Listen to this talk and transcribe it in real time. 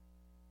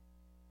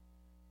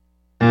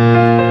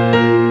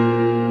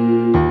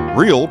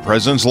Real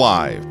Presence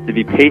Live. To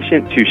be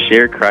patient to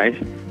share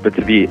Christ, but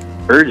to be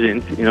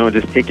urgent,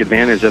 just take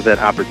advantage of that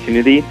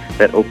opportunity,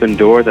 that open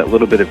door, that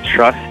little bit of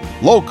trust.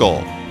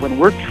 Local. When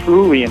we're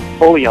truly and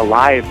fully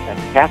alive and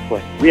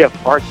Catholic, we have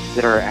hearts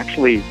that are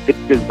actually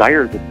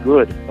desire the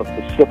good of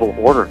the civil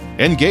order.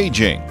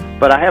 Engaging.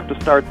 But I have to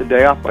start the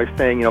day off by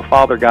saying,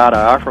 Father God,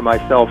 I offer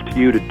myself to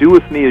you to do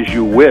with me as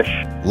you wish.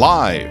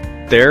 Live.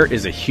 There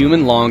is a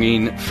human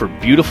longing for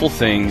beautiful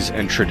things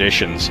and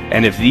traditions,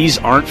 and if these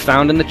aren't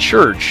found in the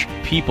church,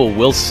 people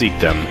will seek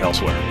them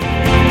elsewhere.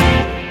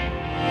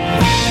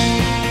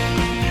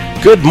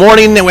 Good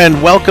morning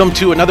and welcome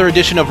to another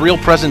edition of Real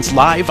Presence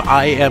Live.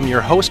 I am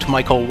your host,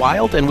 Michael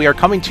Wild, and we are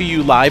coming to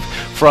you live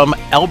from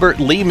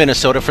Albert Lea,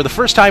 Minnesota for the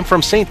first time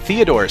from St.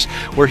 Theodore's.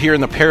 We're here in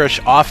the parish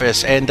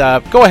office, and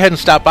go ahead and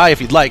stop by if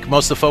you'd like.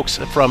 Most of the folks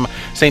from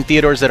St.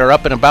 Theodore's that are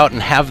up and about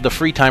and have the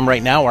free time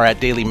right now are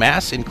at daily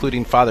mass,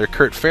 including Father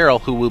Kurt Farrell,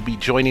 who will be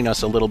joining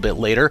us a little bit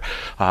later,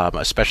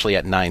 especially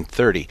at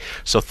 9:30.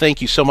 So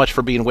thank you so much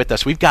for being with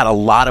us. We've got a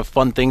lot of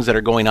fun things that are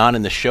going on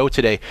in the show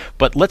today,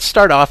 but let's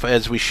start off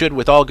as we should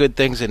with all good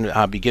things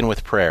and begin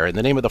with prayer. In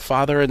the name of the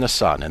Father, and the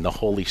Son, and the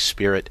Holy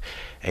Spirit,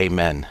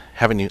 amen.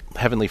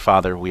 Heavenly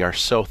Father, we are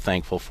so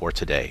thankful for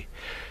today.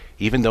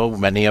 Even though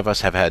many of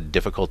us have had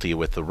difficulty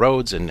with the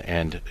roads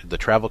and the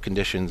travel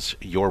conditions,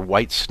 your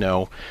white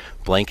snow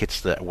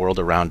blankets the world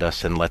around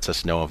us and lets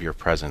us know of your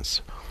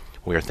presence.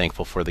 We are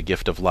thankful for the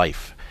gift of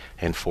life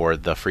and for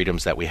the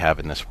freedoms that we have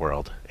in this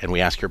world. And we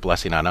ask your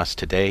blessing on us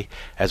today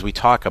as we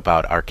talk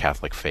about our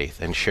Catholic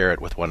faith and share it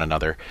with one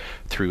another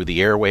through the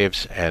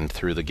airwaves and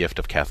through the gift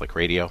of Catholic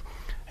radio.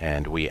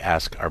 And we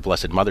ask our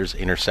Blessed Mother's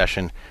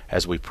intercession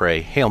as we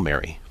pray, Hail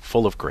Mary,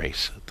 full of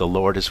grace, the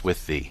Lord is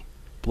with thee.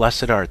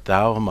 Blessed art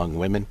thou among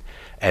women,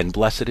 and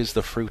blessed is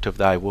the fruit of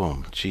thy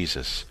womb,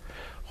 Jesus.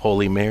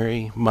 Holy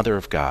Mary, Mother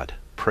of God,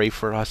 pray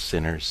for us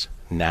sinners,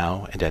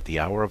 now and at the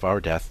hour of our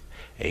death.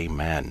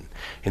 Amen.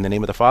 In the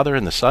name of the Father,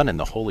 and the Son, and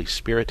the Holy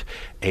Spirit.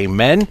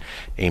 Amen.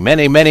 Amen,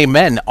 amen,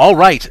 amen. All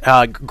right.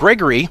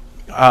 Gregory,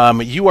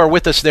 you are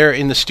with us there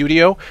in the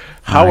studio.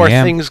 How are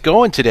things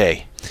going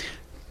today?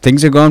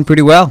 Things are going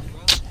pretty well.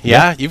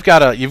 Yeah, you've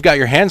got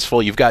your hands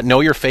full. You've got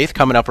Know Your Faith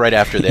coming up right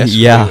after this.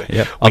 We had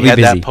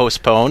that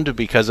postponed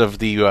because of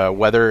the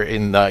weather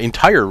in the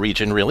entire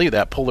region, really,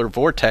 that polar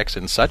vortex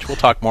and such. We'll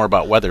talk more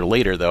about weather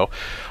later, though.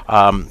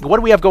 What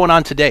do we have going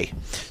on today?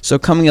 So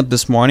coming up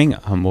this morning,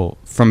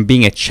 from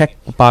being a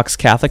checkbox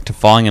Catholic to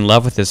falling in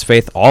love with his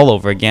faith all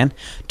over again,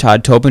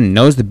 Todd Tobin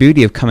knows the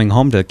beauty of coming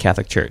home to the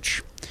Catholic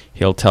Church.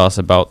 He'll tell us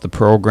about the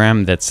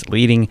program that's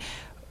leading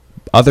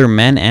other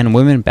men and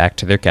women back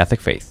to their Catholic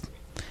faith.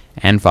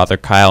 And Father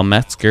Kyle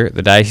Metzger,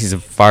 the Diocese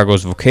of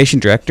Fargo's vocation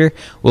director,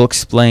 will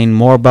explain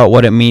more about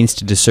what it means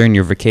to discern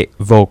your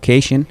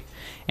vocation.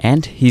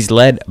 And he's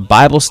led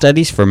Bible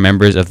studies for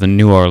members of the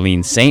New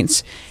Orleans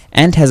Saints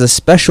and has a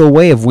special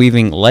way of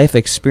weaving life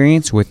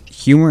experience with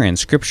humor and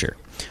scripture.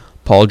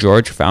 Paul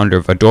George, founder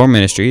of Adore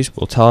Ministries,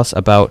 will tell us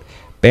about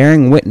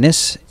bearing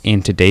witness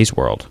in today's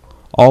world.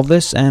 All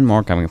this and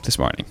more coming up this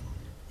morning.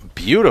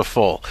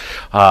 Beautiful.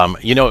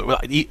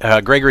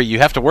 Gregory, you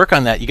have to work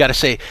on that. You got to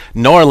say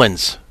New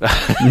Orleans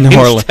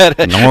instead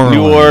of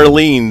New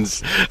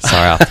Orleans.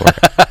 Sorry, I'll have to work.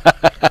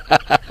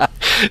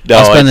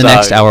 I'll spend the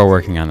next hour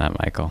working on that,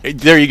 Michael.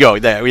 There you go.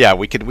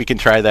 We can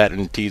try that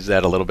and tease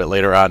that a little bit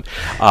later on.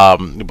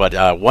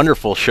 But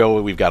wonderful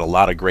show. We've got a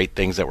lot of great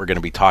things that we're going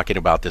to be talking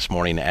about this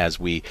morning as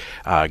we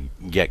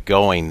get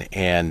going.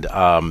 And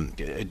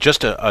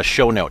just a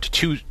show note,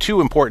 two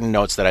important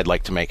notes that I'd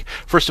like to make.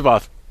 First of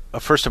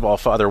all,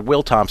 Father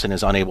Will Thompson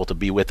is unable to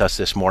be with us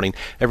this morning.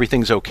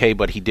 Everything's okay,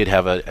 but he did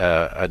have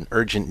an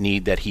urgent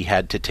need that he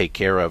had to take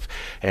care of,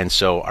 and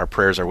so our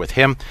prayers are with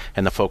him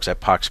and the folks at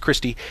Pax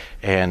Christi,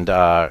 and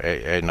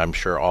I'm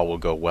sure all will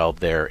go well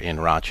there in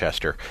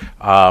Rochester.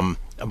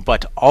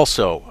 But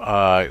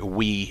also,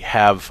 we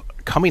have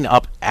coming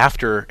up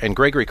after, and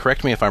Gregory,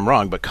 correct me if I'm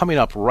wrong, but coming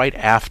up right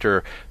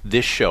after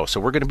this show, so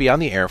we're going to be on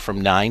the air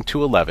from 9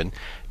 to 11.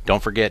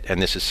 Don't forget,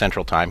 and this is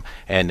Central Time,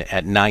 and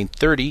at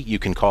 9:30 you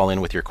can call in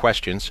with your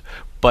questions.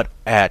 But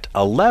at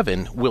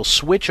 11, we'll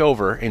switch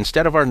over.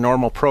 Instead of our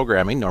normal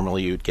programming,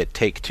 normally you'd get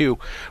Take Two,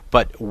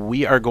 but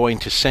we are going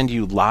to send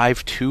you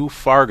live to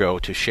Fargo,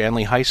 to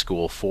Shanley High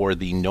School, for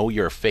the Know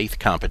Your Faith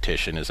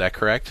competition. Is that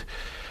correct?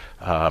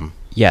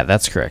 Yeah,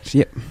 that's correct.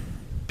 Yep.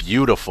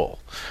 Beautiful.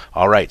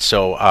 All right,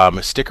 so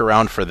stick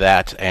around for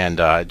that, and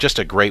just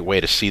a great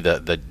way to see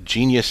the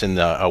genius and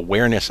the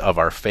awareness of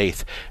our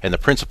faith and the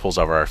principles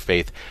of our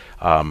faith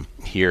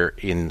here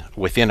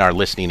within our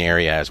listening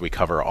area as we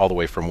cover all the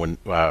way from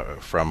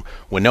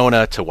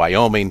Winona to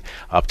Wyoming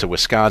up to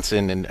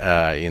Wisconsin and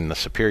in the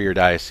Superior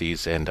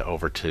Diocese and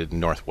over to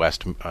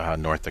Northwest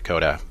North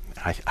Dakota.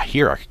 I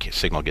hear our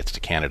signal gets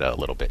to Canada a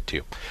little bit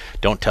too.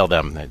 Don't tell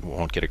them, that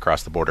won't get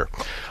across the border.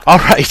 All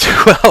right,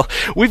 well,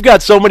 we've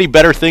got so many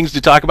better things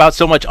to talk about,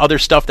 so much other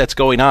stuff that's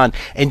going on.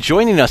 And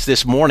joining us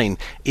this morning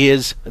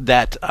is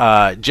that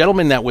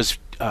gentleman that was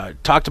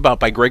talked about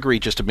by Gregory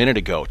just a minute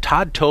ago,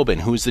 Todd Tobin,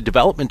 who's the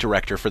development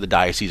director for the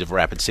Diocese of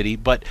Rapid City.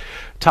 But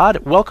Todd,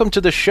 welcome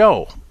to the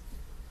show.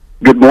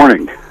 Good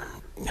morning.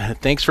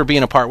 Thanks for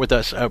being a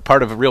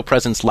part of Real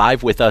Presence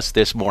Live with us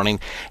this morning.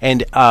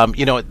 And,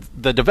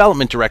 the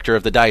development director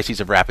of the Diocese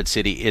of Rapid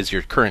City is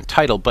your current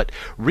title, but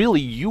really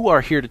you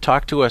are here to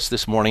talk to us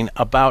this morning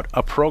about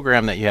a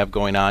program that you have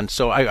going on.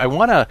 So I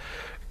want to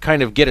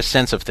kind of get a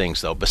sense of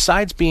things, though.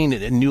 Besides being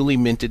a newly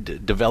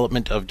minted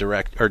development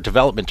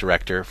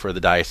director for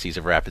the Diocese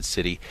of Rapid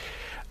City,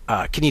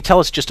 can you tell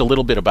us just a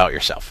little bit about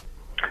yourself?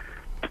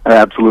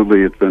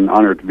 Absolutely. It's an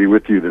honor to be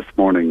with you this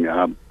morning.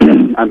 I'm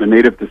a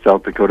native to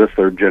South Dakota,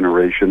 third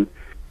generation,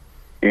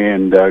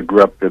 and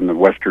grew up in the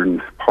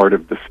western part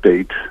of the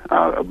state.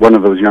 One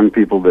of those young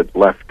people that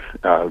left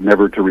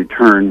never to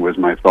return was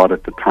my thought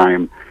at the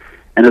time.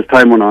 And as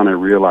time went on, I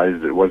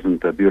realized it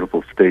wasn't the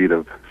beautiful state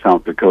of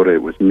South Dakota,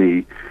 it was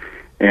me.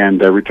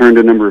 And I returned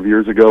a number of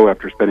years ago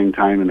after spending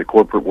time in the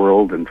corporate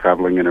world and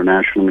traveling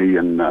internationally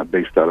and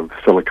based out of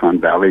Silicon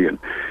Valley.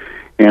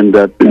 And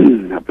up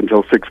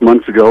until 6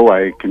 months ago,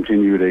 I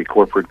continued a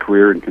corporate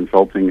career in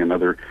consulting and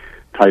other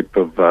type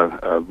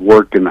of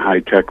work in the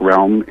high-tech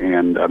realm.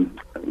 And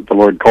the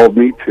Lord called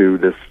me to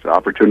this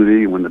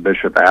opportunity. When the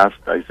bishop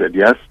asked, I said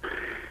yes.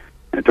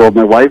 I told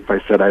my wife,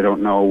 I said, I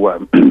don't know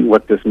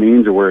what this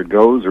means or where it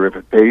goes or if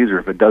it pays or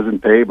if it doesn't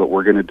pay, but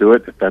we're going to do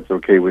it if that's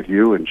okay with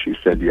you. And she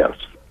said yes.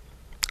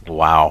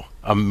 Wow.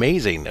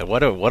 Amazing.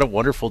 What a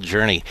wonderful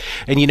journey.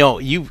 And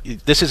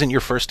this isn't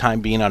your first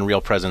time being on Real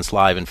Presence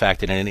Live. In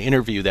fact, in an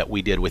interview that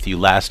we did with you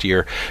last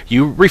year,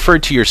 you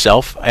referred to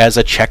yourself as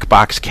a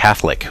checkbox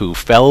Catholic who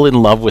fell in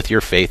love with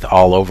your faith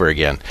all over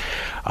again.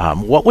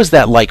 What was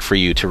that like for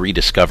you to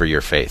rediscover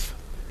your faith?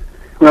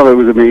 Well, it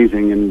was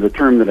amazing, and the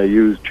term that I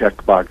used,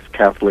 checkbox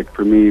Catholic,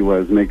 for me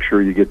was make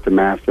sure you get to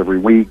Mass every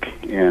week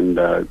and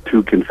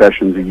 2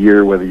 confessions a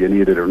year, whether you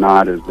need it or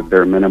not, is the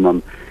bare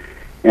minimum.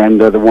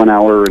 And the 1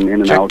 hour and in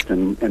and out,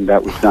 and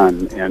that was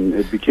done. And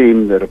it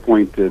became that a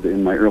point that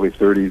in my early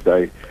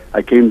 30s,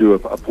 I came to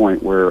a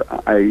point where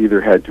I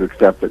either had to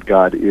accept that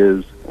God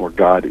is or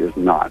God is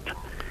not.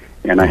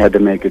 And I had to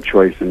make a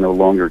choice and no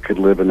longer could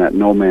live in that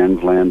no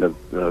man's land of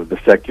the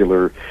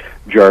secular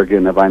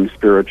jargon of I'm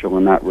spiritual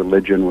and not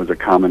religion was a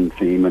common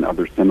theme and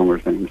other similar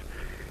things.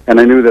 And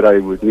I knew that I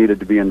needed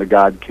to be in the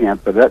God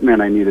camp, but that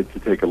meant I needed to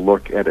take a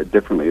look at it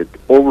differently.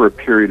 Over a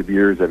period of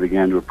years, I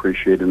began to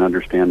appreciate and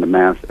understand the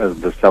Mass as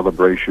the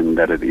celebration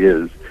that it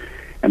is,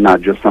 and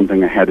not just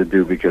something I had to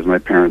do because my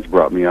parents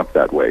brought me up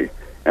that way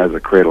as a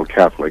cradle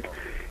Catholic.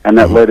 And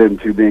that led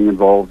into being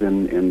involved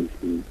in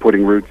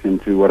putting roots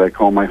into what I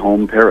call my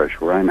home parish,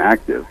 where I'm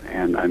active,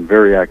 and I'm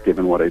very active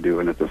in what I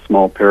do. And it's a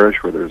small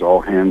parish where there's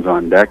all hands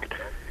on deck,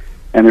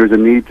 and there's a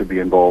need to be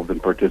involved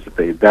and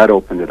participate. That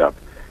opened it up.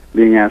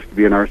 Being asked to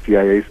be an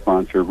RCIA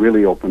sponsor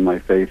really opened my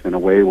faith in a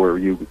way where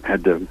I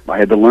had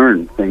to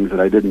learn things that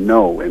I didn't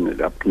know and it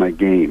upped my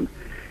game,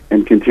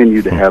 and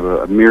continue to have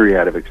a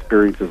myriad of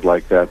experiences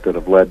like that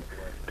have led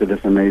to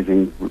this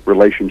amazing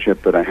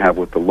relationship that I have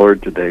with the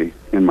Lord today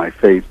in my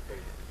faith,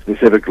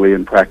 specifically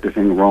in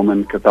practicing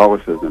Roman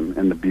Catholicism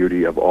and the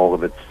beauty of all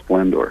of its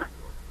splendor.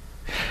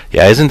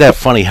 Yeah, isn't that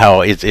funny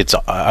how it's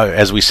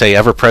as we say,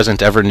 ever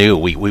present, ever new.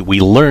 We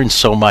learn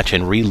so much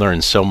and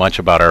relearn so much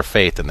about our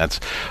faith, and that's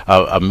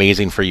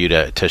amazing for you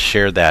to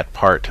share that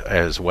part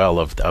as well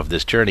of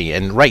this journey.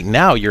 And right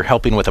now you're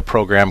helping with a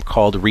program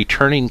called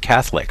Returning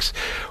Catholics.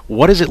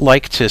 What is it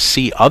like to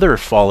see other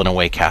fallen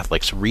away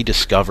Catholics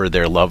rediscover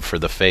their love for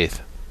the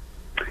faith?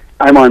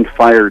 I'm on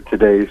fire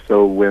today,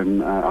 so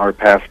when our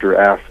pastor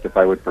asked if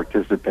I would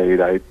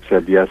participate, I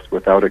said yes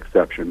without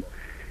exception.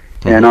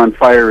 And on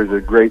fire is a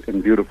great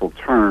and beautiful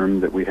term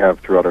that we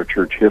have throughout our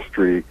church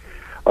history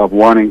of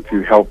wanting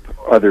to help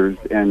others.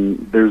 And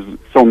there's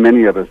so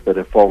many of us that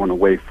have fallen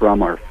away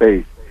from our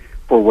faith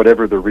for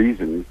whatever the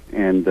reasons.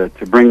 And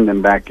to bring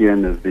them back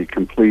in is the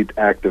complete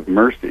act of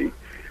mercy.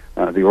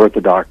 The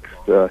Orthodox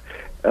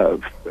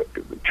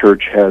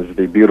Church has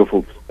the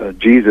beautiful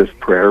Jesus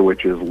prayer,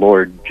 which is,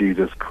 Lord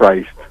Jesus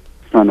Christ,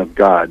 Son of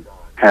God,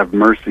 have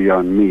mercy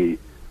on me,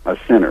 a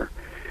sinner.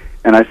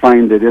 And I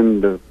find that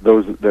in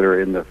those that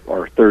are in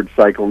our third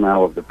cycle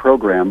now of the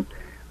program,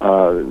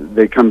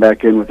 they come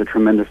back in with a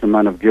tremendous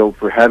amount of guilt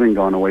for having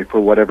gone away for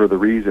whatever the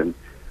reason.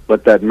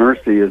 But that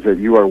mercy is that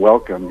you are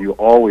welcome. You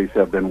always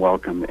have been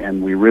welcome,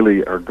 and we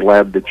really are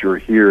glad that you're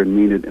here and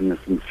mean it in the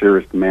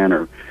sincerest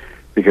manner.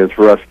 Because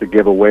for us to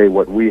give away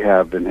what we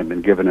have and have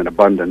been given in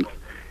abundance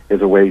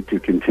is a way to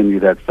continue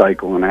that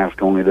cycle and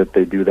ask only that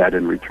they do that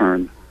in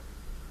return.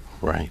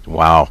 Right.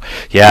 Wow.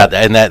 Yeah,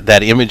 and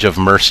that image of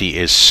mercy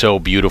is so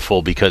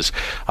beautiful because,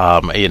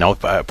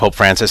 Pope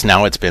Francis,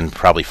 now it's been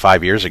probably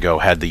 5 years ago,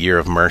 had the Year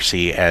of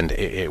Mercy, and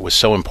it was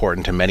so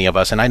important to many of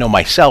us. And I know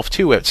myself,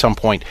 too, at some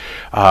point,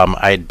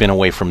 I had been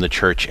away from the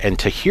church, and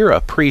to hear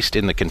a priest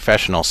in the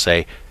confessional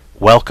say,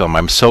 welcome,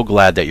 I'm so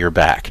glad that you're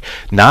back.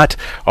 Not,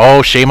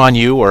 oh, shame on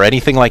you or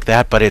anything like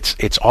that, but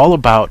it's all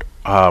about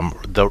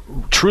the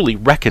truly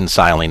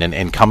reconciling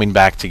and coming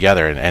back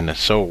together, and it's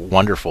so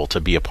wonderful to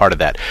be a part of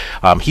that.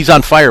 He's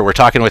on fire. We're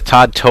talking with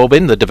Todd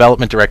Tobin, the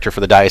development director for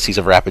the Diocese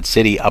of Rapid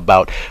City,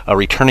 about a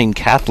Returning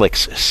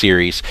Catholics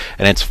series.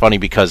 And it's funny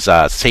because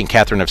St.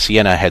 Catherine of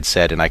Siena had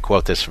said, and I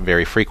quote this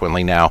very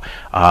frequently now,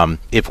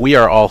 if we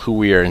are all who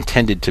we are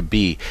intended to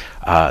be,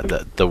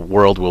 the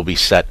world will be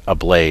set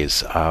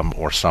ablaze,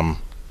 or some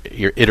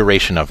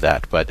iteration of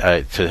that, but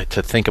to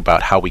think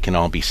about how we can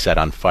all be set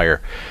on fire.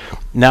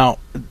 Now,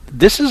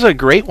 this is a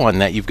great one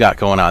that you've got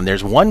going on.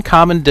 There's one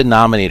common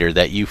denominator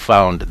that you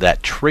found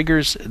that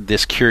triggers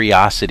this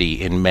curiosity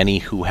in many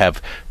who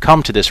have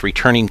come to this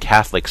Returning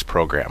Catholics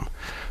program.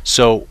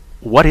 So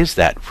what is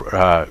that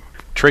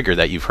trigger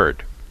that you've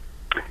heard?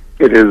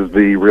 It is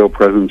the Real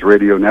Presence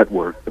Radio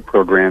Network, the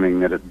programming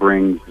that it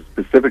brings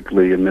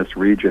specifically in this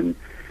region.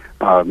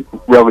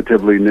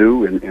 Relatively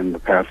new in the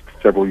past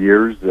several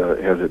years,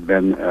 has it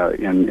been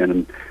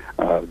in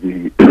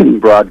the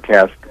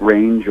broadcast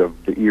range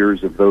of the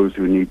ears of those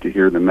who need to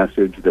hear the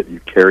message that you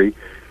carry.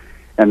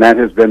 And that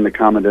has been the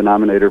common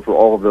denominator for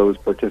all of those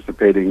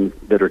participating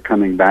that are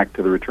coming back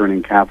to the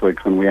Returning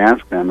Catholics when we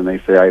ask them, and they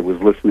say, I was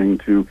listening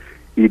to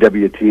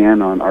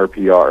EWTN on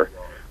RPR,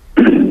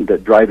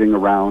 that driving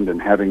around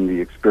and having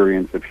the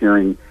experience of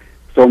hearing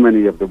so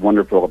many of the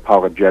wonderful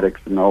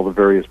apologetics and all the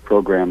various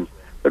programs,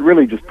 but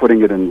really just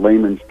putting it in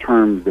layman's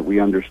terms that we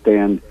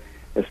understand,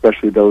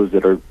 especially those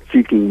that are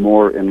seeking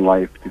more in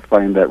life to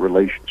find that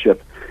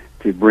relationship,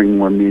 to bring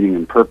more meaning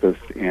and purpose,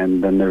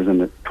 and then there's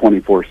a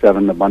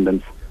 24/7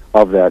 abundance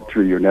of that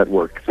through your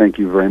network. Thank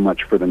you very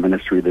much for the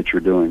ministry that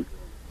you're doing.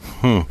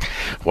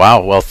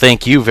 Wow. Well,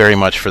 thank you very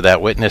much for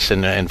that witness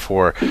and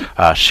for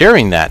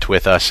sharing that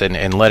with us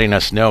and letting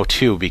us know,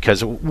 too,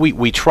 because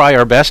we try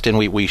our best and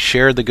we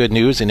share the good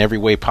news in every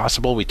way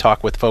possible. We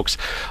talk with folks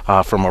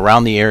from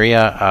around the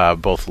area,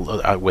 both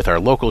with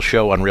our local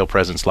show on Real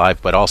Presence Live,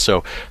 but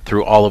also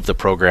through all of the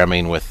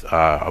programming with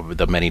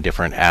the many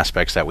different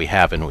aspects that we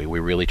have. And we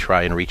really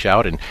try and reach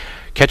out and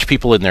catch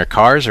people in their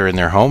cars or in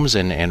their homes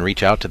and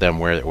reach out to them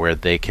where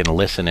they can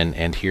listen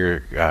and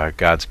hear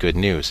God's good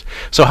news.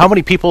 So how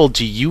many people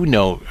do you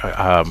know,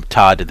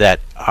 Todd,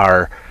 that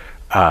are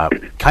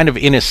kind of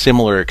in a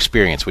similar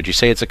experience? Would you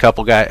say it's a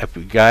couple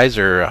guys,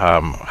 or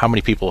how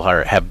many people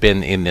have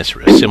been in this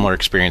similar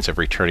experience of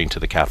returning to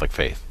the Catholic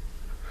faith?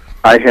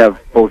 I have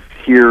both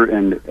here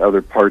and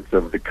other parts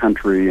of the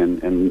country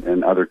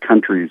and other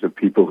countries of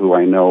people who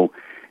I know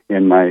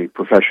in my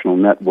professional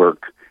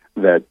network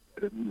that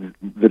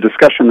the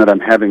discussion that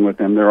I'm having with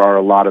them, there are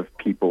a lot of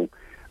people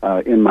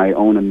in my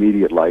own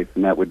immediate life,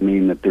 and that would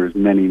mean that there's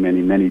many,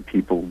 many, many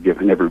people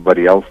given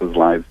everybody else's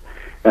lives.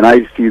 And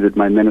I see that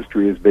my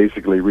ministry is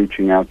basically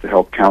reaching out to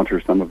help counter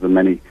some of the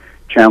many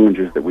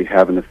challenges that we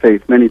have in the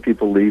faith. Many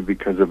people leave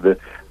because of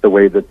the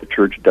way that the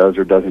church does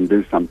or doesn't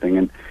do something.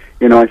 And,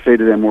 you know, I say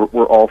to them,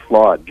 we're all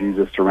flawed.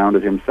 Jesus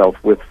surrounded himself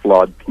with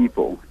flawed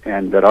people,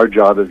 and that our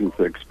job isn't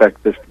to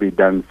expect this to be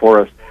done for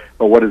us,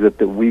 but what is it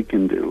that we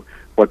can do?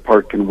 What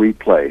part can we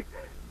play?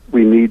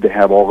 We need to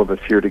have all of us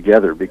here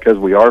together. Because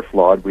we are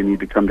flawed, we need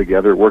to come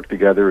together, work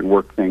together, and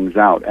work things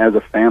out as a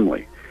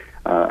family.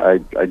 I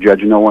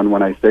judge no one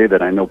when I say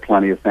that. I know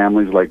plenty of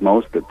families, like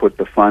most, that put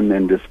the fun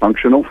in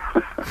dysfunctional.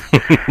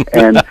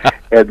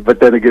 But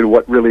then again,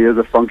 what really is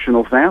a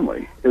functional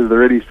family? Is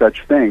there any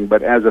such thing?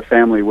 But as a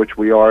family, which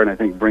we are, and I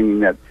think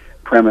bringing that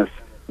premise,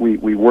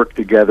 we work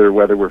together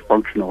whether we're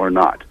functional or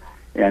not.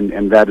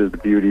 And that is the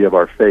beauty of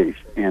our faith,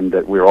 and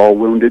that we're all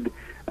wounded.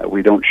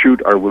 We don't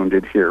shoot our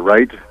wounded here,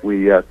 right?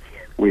 We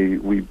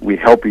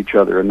help each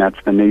other, and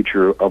that's the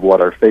nature of what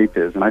our faith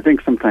is. And I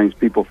think sometimes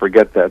people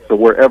forget that. So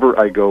wherever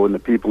I go, and the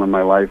people in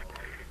my life,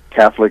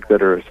 Catholic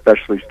that are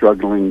especially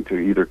struggling to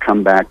either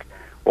come back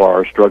or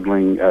are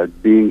struggling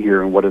being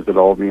here, and what does it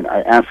all mean,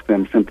 I ask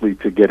them simply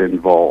to get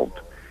involved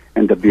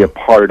and to be a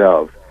part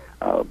of.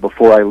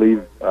 Before I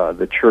leave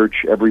the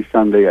church every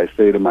Sunday, I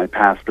say to my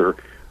pastor,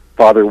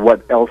 Father,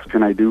 what else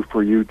can I do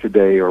for you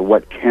today, or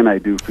what can I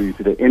do for you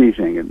today?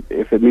 Anything. And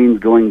if it means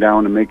going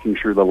down and making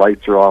sure the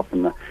lights are off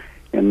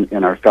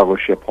in our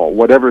fellowship hall,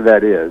 whatever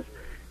that is,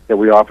 that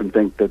we often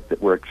think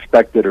that we're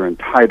expected or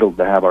entitled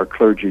to have our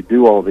clergy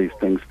do all these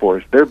things for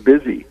us. They're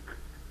busy.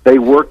 They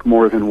work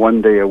more than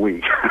one day a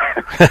week.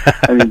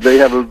 I mean, they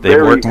have a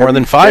they work more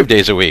than 5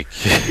 days a week.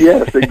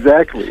 Yes,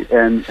 exactly.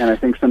 And I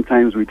think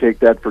sometimes we take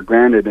that for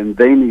granted, and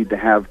they need to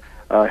have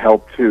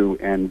help too.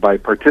 And by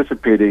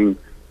participating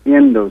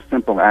in those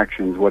simple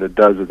actions, what it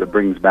does is it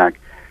brings back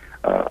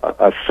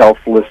a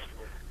selfless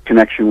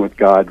connection with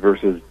God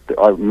versus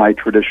my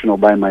traditional,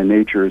 by my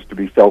nature, is to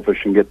be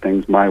selfish and get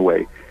things my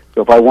way.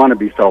 So if I want to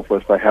be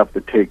selfless, I have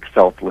to take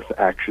selfless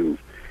actions.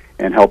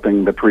 And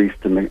helping the priest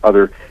and the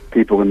other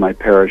people in my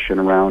parish and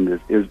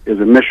around is a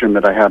mission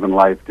that I have in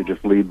life, to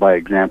just lead by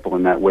example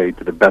in that way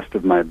to the best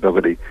of my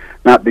ability.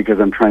 Not because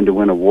I'm trying to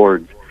win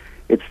awards.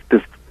 It's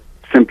just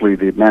simply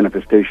the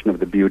manifestation of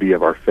the beauty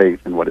of our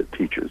faith and what it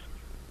teaches.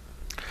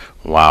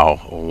 Wow,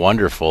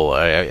 wonderful.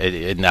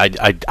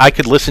 I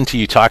could listen to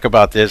you talk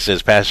about this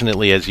as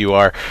passionately as you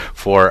are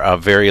for a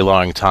very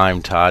long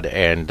time, Todd.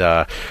 And,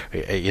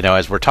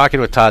 as we're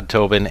talking with Todd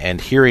Tobin and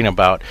hearing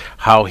about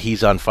how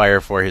he's on fire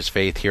for his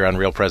faith here on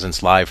Real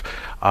Presence Live,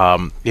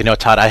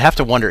 Todd, I have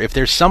to wonder if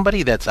there's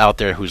somebody that's out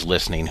there who's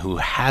listening who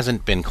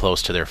hasn't been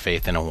close to their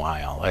faith in a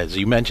while. As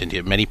you mentioned,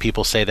 many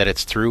people say that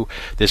it's through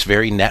this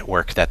very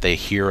network that they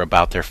hear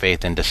about their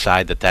faith and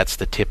decide that that's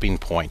the tipping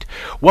point.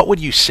 What would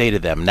you say to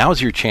them?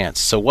 Now's your chance.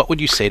 So what would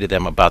you say to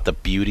them about the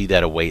beauty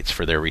that awaits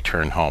for their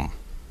return home?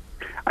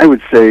 I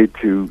would say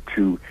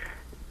to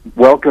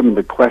welcome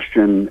the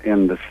question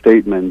and the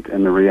statement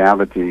and the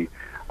reality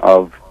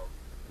of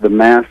the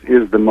Mass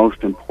is the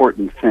most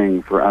important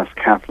thing for us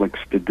Catholics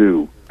to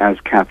do as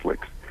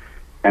Catholics,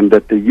 and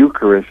that the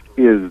Eucharist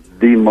is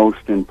the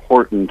most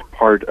important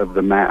part of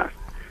the Mass.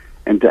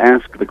 And to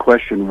ask the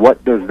question,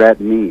 what does that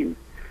mean?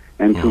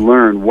 And to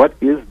learn, what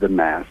is the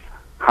Mass?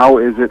 How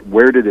is it?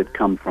 Where did it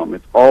come from?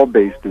 It's all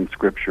based in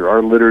Scripture.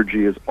 Our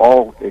liturgy is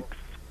all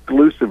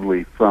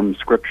exclusively from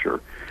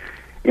Scripture.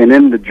 And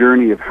in the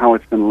journey of how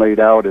it's been laid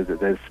out, as it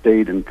has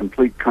stayed in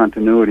complete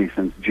continuity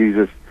since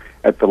Jesus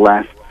at the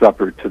Last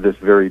Supper to this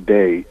very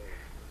day,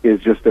 is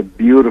just a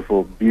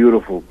beautiful,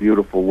 beautiful,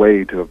 beautiful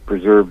way to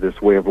preserve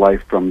this way of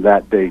life from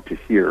that day to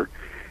here.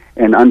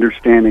 And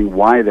understanding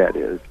why that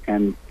is,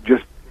 and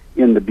just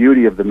in the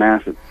beauty of the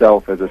Mass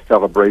itself as a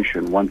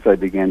celebration, once I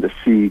began to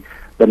see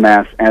the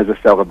Mass as a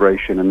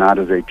celebration and not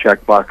as a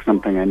checkbox,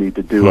 something I need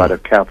to do out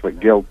of Catholic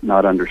guilt,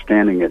 not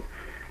understanding it,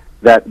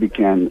 that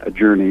began a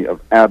journey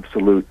of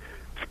absolute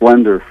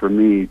splendor for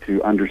me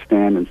to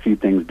understand and see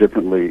things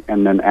differently,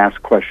 and then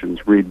ask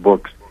questions, read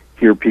books,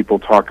 hear people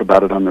talk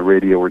about it on the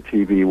radio or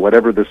TV,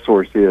 whatever the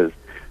source is,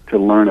 to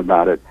learn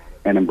about it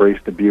and embrace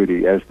the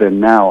beauty. As then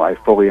now I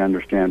fully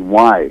understand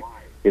why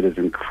it is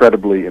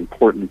incredibly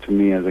important to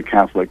me as a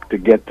Catholic to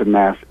get to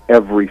Mass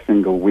every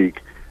single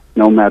week,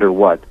 no matter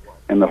what.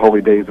 And the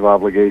holy days of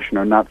obligation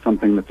are not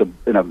something that's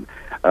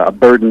a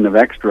burden of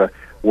extra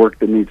work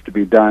that needs to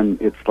be done.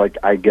 It's like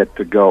I get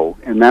to go.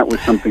 And that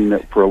was something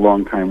that for a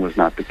long time was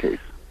not the case.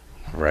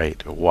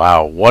 Right.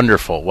 Wow.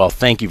 Wonderful. Well,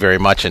 thank you very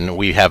much. And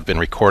we have been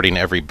recording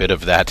every bit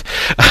of that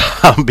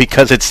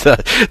because it's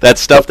that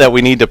stuff that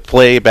we need to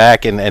play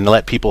back and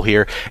let people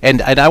hear.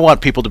 And I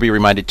want people to be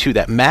reminded, too,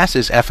 that Mass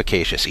is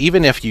efficacious.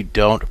 Even if you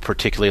don't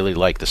particularly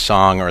like the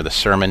song or the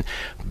sermon,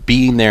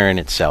 being there in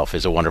itself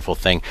is a wonderful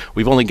thing.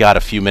 We've only got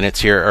a few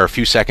minutes here, or a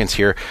few seconds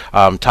here.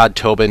 Todd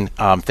Tobin,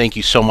 thank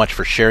you so much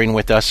for sharing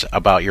with us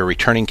about your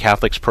Returning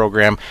Catholics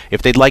program.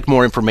 If they'd like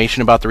more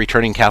information about the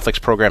Returning Catholics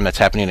program that's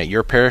happening at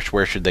your parish,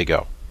 where should they go?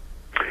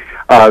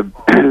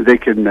 They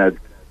can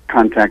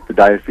contact the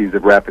Diocese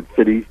of Rapid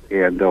City,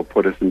 and they'll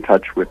put us in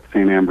touch with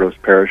St. Ambrose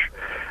Parish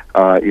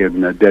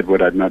in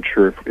Deadwood. I'm not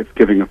sure if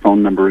giving a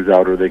phone number is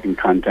out, or they can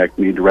contact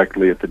me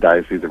directly at the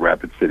Diocese of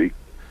Rapid City.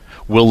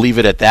 We'll leave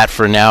it at that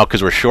for now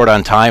because we're short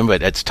on time,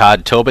 but it's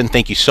Todd Tobin.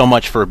 Thank you so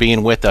much for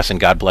being with us, and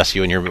God bless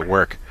you in your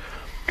work.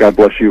 God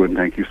bless you, and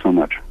thank you so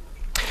much.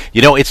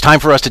 It's time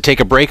for us to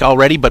take a break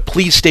already, but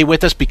please stay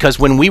with us because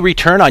when we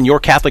return on Your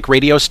Catholic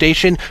Radio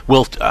Station,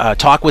 we'll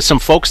talk with some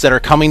folks that are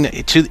coming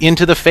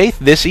into the faith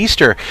this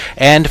Easter,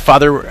 and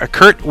Father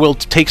Kurt will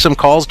take some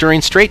calls during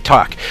Straight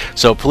Talk.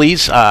 So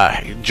please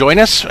join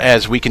us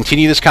as we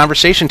continue this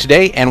conversation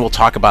today, and we'll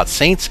talk about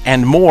saints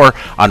and more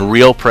on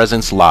Real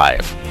Presence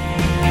Live.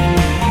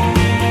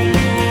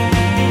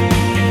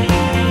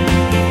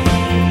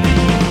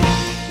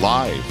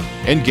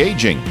 Live,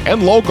 engaging,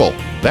 and local.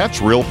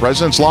 That's Real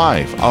Presence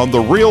Live on the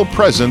Real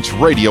Presence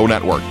Radio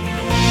Network.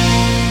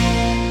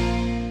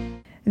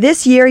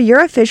 This year, your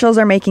officials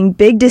are making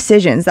big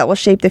decisions that will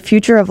shape the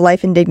future of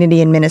life and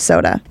dignity in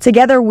Minnesota.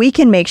 Together, we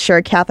can make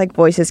sure Catholic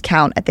voices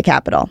count at the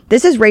Capitol.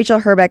 This is Rachel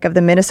Herbeck of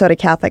the Minnesota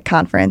Catholic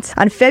Conference.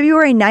 On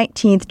February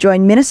 19th,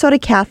 join Minnesota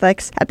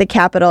Catholics at the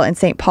Capitol in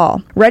St.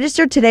 Paul.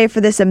 Register today for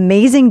this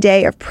amazing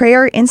day of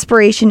prayer,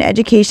 inspiration,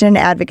 education, and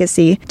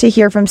advocacy to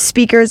hear from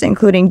speakers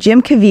including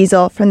Jim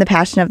Caviezel from the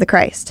Passion of the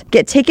Christ.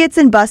 Get tickets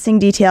and busing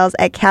details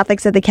at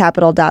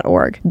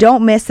catholicsatthecapitol.org.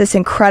 Don't miss this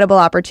incredible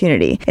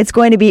opportunity. It's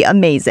going to be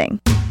amazing.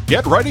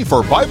 Get ready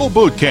for Bible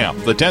Boot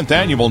Camp, the 10th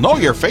annual Know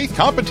Your Faith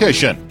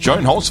competition.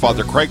 Join hosts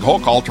Father Craig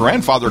Hochhalter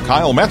and Father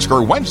Kyle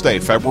Metzger Wednesday,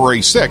 February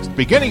 6th,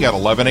 beginning at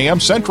 11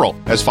 a.m. Central,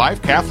 as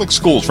 5 Catholic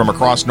schools from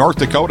across North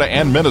Dakota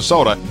and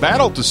Minnesota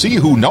battle to see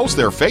who knows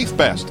their faith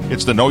best.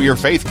 It's the Know Your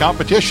Faith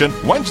competition,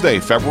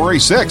 Wednesday, February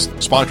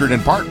 6th, sponsored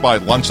in part by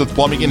Lunseth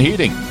Plumbing and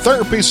Heating,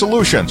 Therapy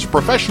Solutions,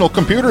 Professional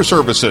Computer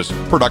Services,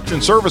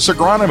 Production Service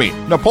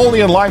Agronomy,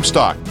 Napoleon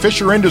Livestock,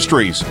 Fisher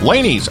Industries,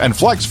 Laney's, and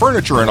Flex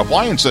Furniture and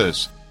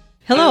Appliances.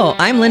 Hello,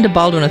 I'm Linda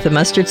Baldwin with the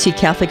Mustard Seed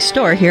Catholic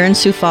Store here in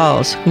Sioux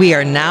Falls. We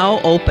are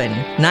now open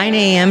 9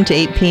 a.m. to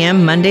 8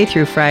 p.m. Monday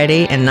through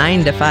Friday and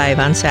 9 to 5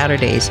 on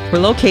Saturdays. We're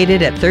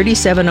located at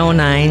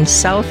 3709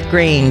 South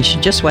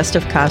Grange, just west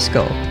of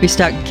Costco. We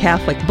stock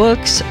Catholic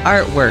books,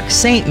 artwork,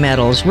 saint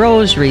medals,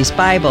 rosaries,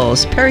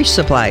 Bibles, parish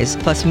supplies,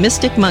 plus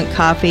Mystic Monk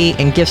coffee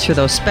and gifts for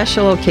those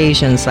special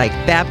occasions like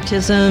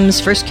baptisms,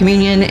 First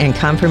Communion, and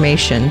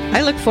confirmation.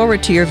 I look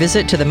forward to your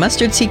visit to the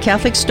Mustard Seed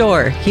Catholic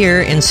Store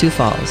here in Sioux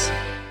Falls.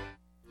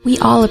 We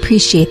all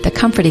appreciate the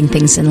comforting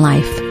things in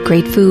life.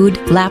 Great food,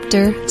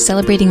 laughter,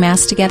 celebrating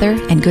Mass together,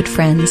 and good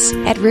friends.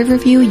 At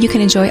Riverview, you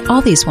can enjoy all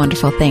these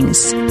wonderful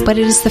things. But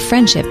it is the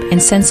friendship and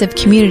sense of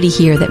community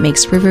here that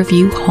makes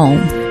Riverview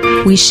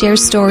home. We share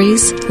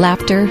stories,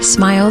 laughter,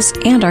 smiles,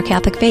 and our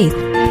Catholic faith.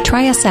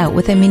 Try us out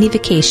with a mini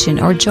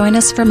vacation or join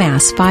us for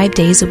Mass 5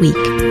 days a week.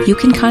 You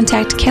can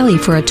contact Kelly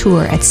for a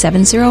tour at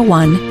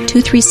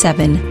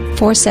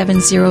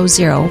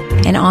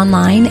 701-237-4700 and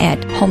online at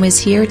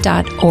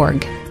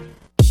homeishere.org.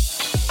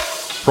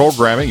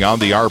 Programming on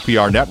the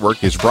RPR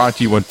Network is brought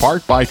to you in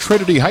part by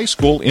Trinity High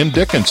School in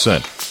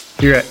Dickinson.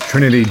 Here at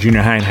Trinity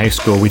Junior High and High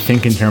School, we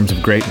think in terms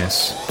of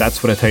greatness.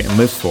 That's what a Titan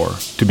lives for,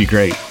 to be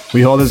great.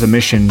 We hold as a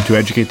mission to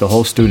educate the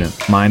whole student,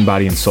 mind,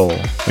 body, and soul.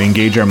 We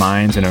engage our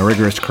minds in a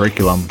rigorous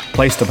curriculum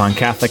placed upon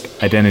Catholic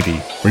identity.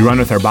 We run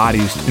with our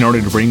bodies in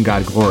order to bring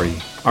God glory.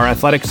 Our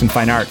athletics and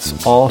fine arts,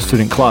 all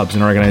student clubs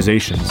and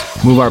organizations,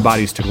 move our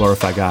bodies to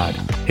glorify God.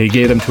 He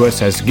gave them to us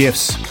as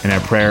gifts, and our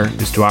prayer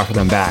is to offer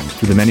them back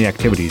through the many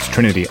activities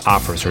Trinity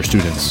offers her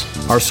students.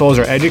 Our souls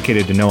are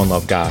educated to know and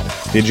love God.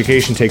 The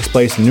education takes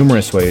place in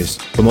numerous ways,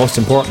 but most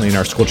importantly in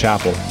our school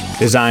chapel,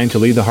 designed to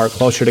lead the heart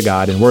closer to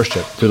God and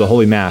worship through the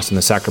Holy Mass and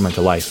the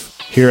sacramental life.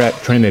 Here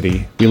at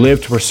Trinity, we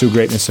live to pursue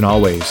greatness in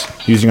all ways,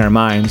 using our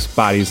minds,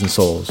 bodies, and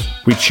souls.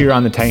 We cheer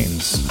on the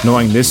Titans,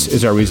 knowing this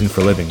is our reason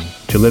for living,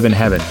 to live in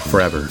heaven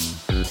forever.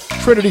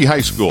 Trinity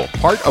High School,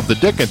 part of the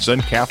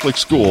Dickinson Catholic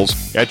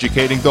Schools,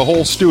 educating the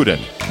whole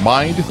student,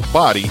 mind,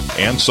 body,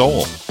 and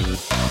soul.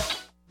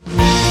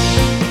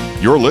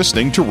 You're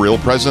listening to Real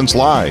Presence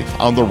Live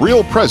on the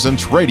Real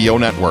Presence Radio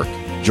Network.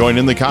 Join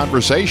in the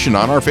conversation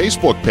on our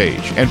Facebook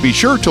page and be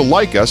sure to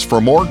like us for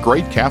more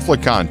great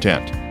Catholic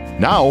content.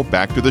 Now,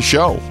 back to the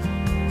show.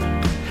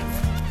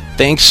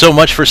 Thanks so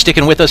much for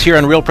sticking with us here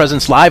on Real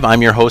Presence Live.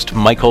 I'm your host,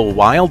 Michael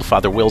Wild.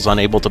 Father Will's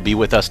unable to be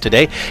with us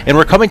today, and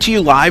we're coming to you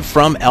live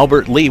from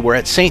Albert Lea. We're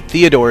at St.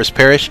 Theodore's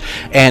Parish,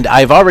 and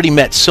I've already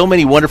met so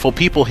many wonderful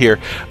people here,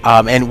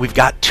 and we've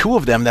got two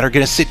of them that are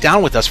going to sit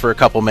down with us for a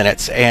couple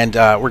minutes, and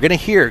we're going to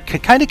hear,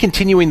 kind of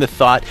continuing the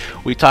thought,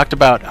 we talked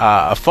about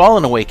a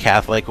fallen away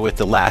Catholic with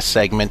the last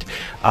segment,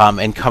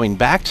 and coming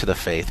back to the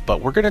faith,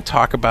 but we're going to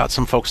talk about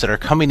some folks that are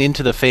coming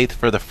into the faith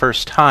for the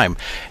first time.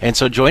 And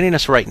so joining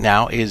us right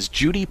now is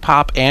Judy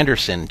Pop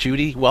Anderson.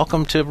 Judy,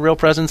 welcome to Real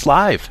Presence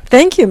Live.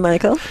 Thank you,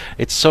 Michael.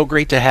 It's so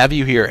great to have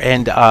you here.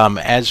 And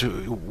as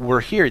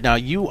we're here, now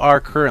you are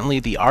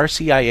currently the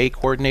RCIA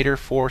coordinator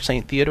for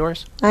St.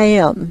 Theodore's? I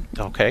am.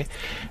 Okay.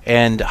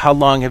 And how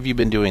long have you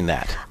been doing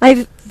that?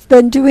 I've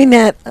been doing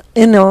that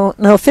in an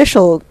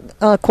official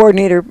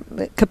coordinator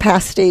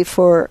capacity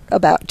for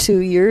about 2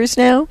 years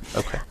now.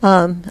 Okay.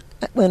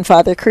 When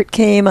Father Kurt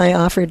came, I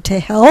offered to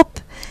help.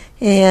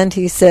 And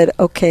he said,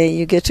 okay,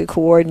 you get to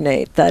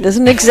coordinate. That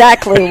isn't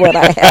exactly what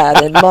I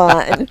had in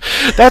mind.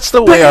 That's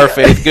the way our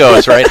faith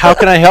goes, right? How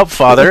can I help,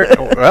 Father?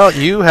 Well,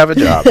 you have a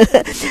job.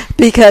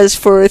 Because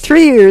for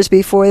 3 years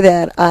before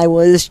that, I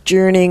was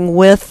journeying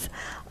with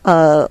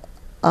a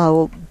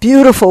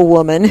beautiful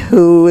woman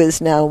who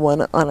is now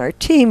one on our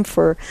team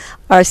for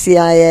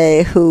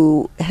RCIA,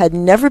 who had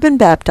never been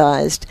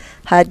baptized,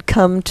 had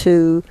come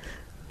to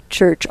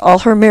church all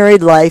her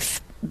married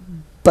life,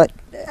 but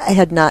I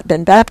had not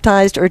been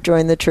baptized or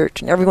joined the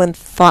church, and everyone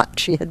thought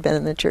she had been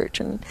in the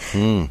church. And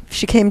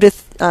she came to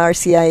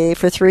RCIA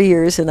for 3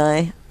 years, and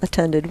I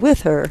attended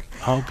with her.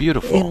 Oh,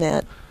 beautiful! In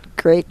that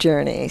great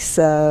journey.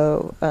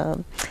 So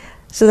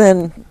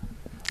then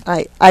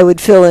I would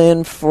fill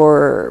in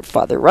for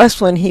Father Russ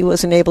when he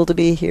wasn't able to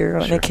be here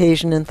on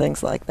occasion and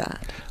things like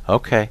that.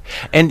 Okay.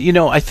 And, you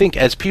know, I think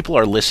as people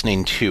are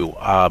listening to,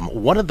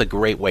 one of the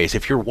great ways,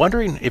 if you're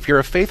wondering, if you're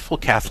a faithful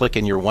Catholic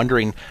and you're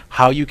wondering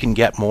how you can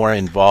get more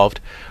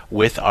involved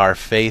with our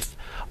faith,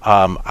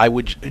 I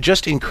would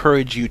just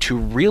encourage you to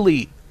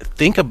really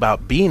think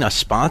about being a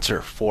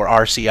sponsor for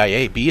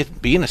RCIA.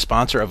 Being a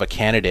sponsor of a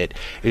candidate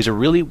is a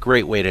really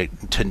great way to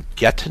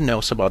get to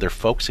know some other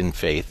folks in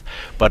faith,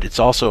 but it's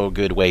also a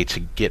good way to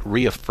get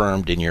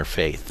reaffirmed in your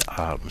faith.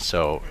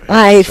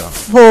 I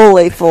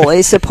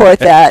fully support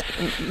that,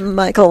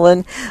 Michael.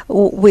 And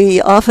we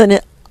often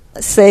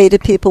say to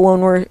people when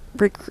we're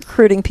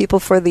recruiting people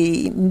for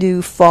the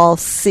new fall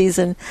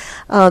season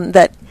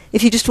that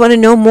if you just want to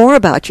know more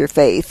about your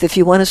faith, if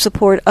you want to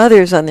support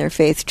others on their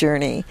faith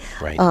journey,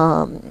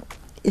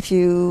 if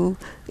you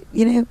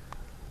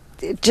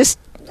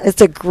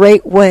it's a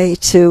great way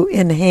to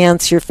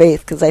enhance your faith,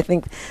 because I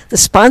think the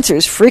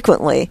sponsors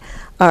frequently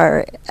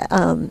are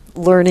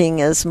learning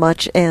as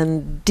much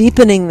and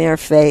deepening their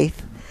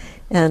faith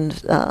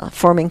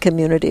forming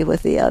community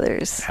with the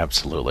others.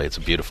 Absolutely. It's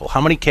beautiful.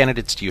 How many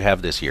candidates do you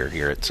have this year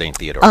here at St.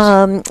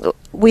 Theodore's?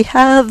 We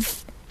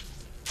have,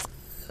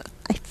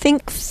 I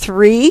think,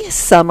 3.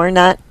 Some are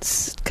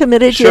not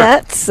committed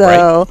yet.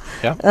 So,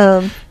 right.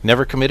 Yeah.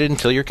 Never committed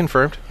until you're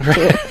confirmed.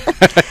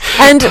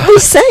 And we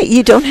say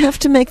you don't have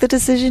to make the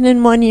decision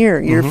in 1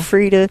 year. You're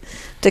free to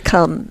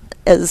come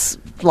as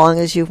long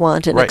as you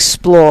want and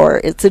explore.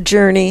 It's a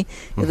journey.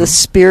 The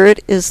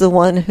Spirit is the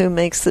one who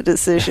makes the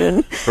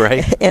decision.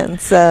 Right.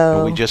 And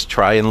so we just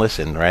try and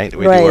listen, right?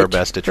 We do our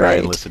best to try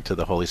and listen to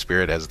the Holy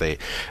Spirit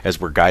as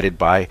we're guided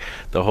by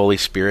the Holy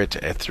Spirit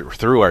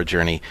through our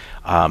journey.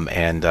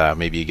 And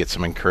maybe you get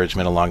some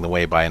encouragement along the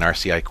way by an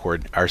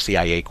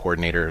RCIA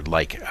coordinator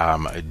like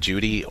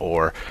Judy,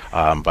 or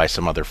by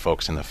some other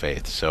folks in the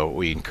faith. So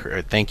we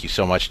thank you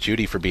so much,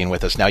 Judy, for being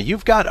with us. Now,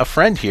 you've got a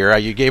friend here.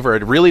 You gave her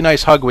a really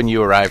nice hug when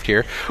you arrived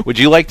here. Would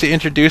you like to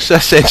introduce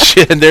us?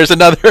 And there's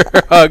another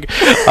hug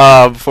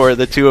for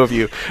the two of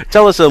you.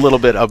 Tell us a little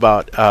bit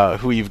about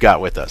who you've got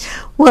with us.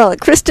 Well,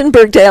 Kristen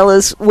Bergdale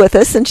is with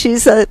us, and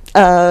she's a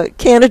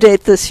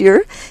candidate this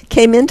year.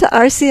 Came into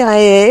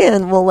RCIA,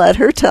 and we'll let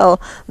her tell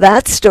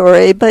that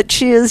story, but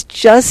she is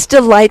just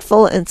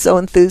delightful and so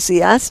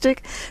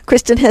enthusiastic.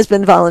 Kristen has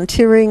been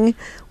volunteering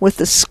with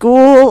the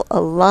school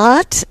a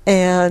lot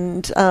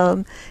and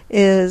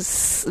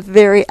is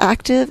very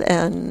active,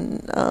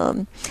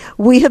 and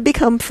we have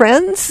become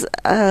friends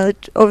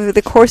over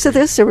the course of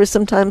this. There were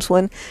some times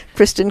when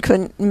Kristen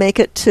couldn't make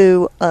it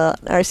to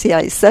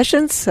RCI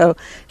sessions, so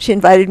she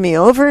invited me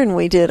over, and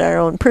we did our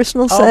own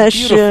personal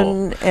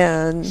session. Beautiful.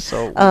 And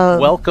so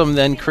welcome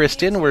then,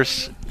 Kristen. We're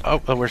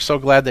so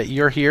glad that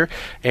you're here,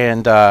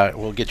 and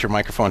we'll get your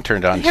microphone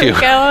turned on, Here too. we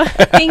go.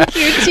 Thank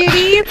you,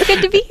 Judy. It's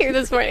good to be here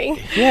this morning.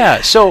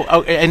 Yeah, so,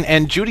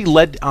 and Judy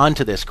led on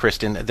to this,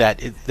 Kristen,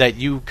 that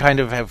you kind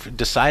of have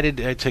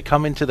decided to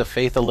come into the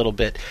faith a little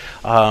bit.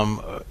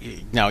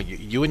 Now,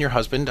 you and your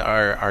husband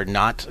are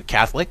not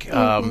Catholic,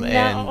 No.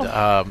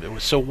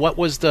 and so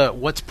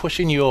what's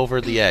pushing you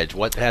over the edge?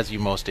 What has you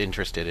most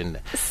interested in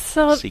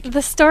seeking?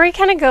 The story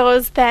kind of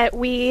goes that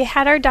we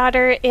had our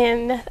daughter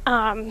in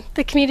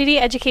the community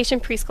education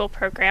preschool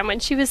program when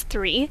she was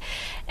 3,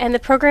 and the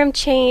program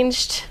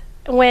changed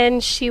when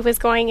she was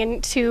going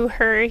into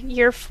her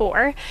year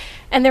 4,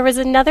 and there was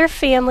another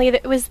family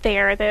that was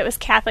there that was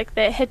Catholic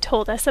that had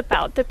told us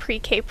about the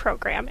pre-K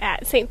program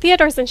at St.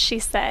 Theodore's, and she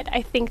said,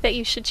 I think that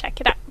you should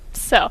check it out.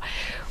 So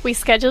we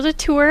scheduled a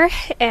tour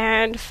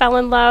and fell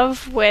in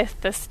love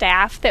with the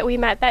staff that we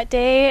met that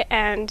day,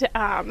 and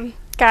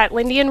got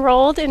Lindy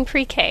enrolled in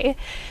pre-K.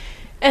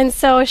 And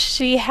so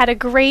she had a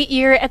great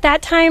year. At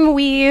that time,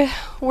 we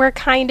were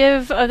kind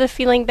of the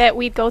feeling that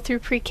we'd go through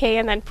pre-K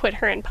and then put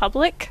her in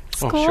public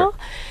school. Oh, sure.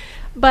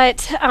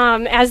 But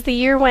as the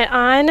year went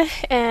on,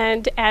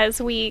 and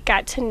as we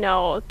got to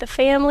know the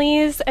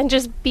families and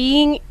just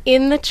being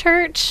in the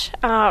church,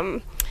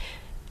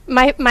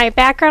 my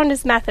background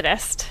is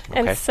Methodist,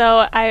 and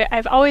so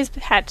I've always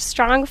had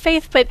strong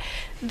faith. But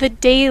the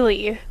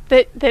daily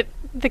that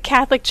the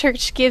Catholic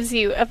Church gives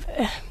you,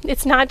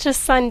 it's not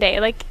just Sunday,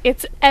 like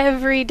it's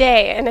every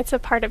day, and it's a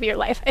part of your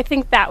life. I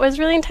think that was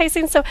really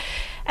enticing. So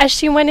as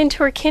she went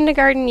into her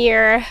kindergarten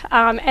year,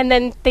 and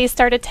then they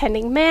started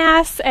attending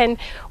Mass and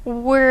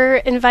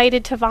were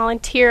invited to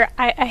volunteer,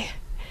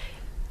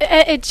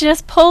 it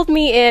just pulled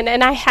me in.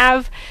 And I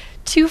have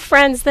 2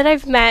 friends that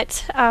I've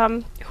met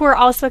who are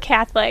also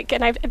Catholic,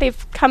 and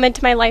they've come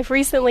into my life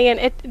recently,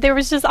 and there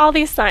was just all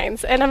these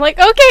signs, and I'm like,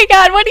 okay,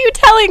 God, what are you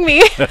telling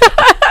me?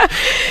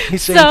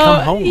 He's saying,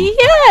 come home.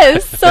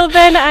 Yes. So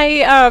then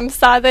I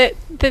saw that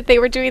they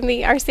were doing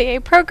the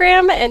RCA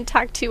program, and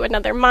talked to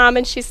another mom,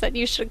 and she said,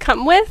 you should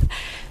come with.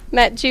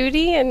 Met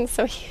Judy, and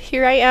so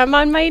here I am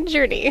on my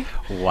journey.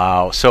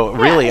 Wow. So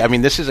really, I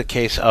mean, this is a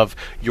case of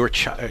your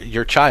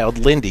child,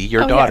 Lindy,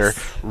 your daughter,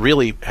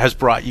 really has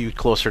brought you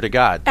closer to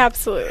God.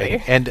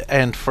 Absolutely.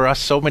 And for us,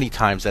 so many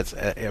times that's,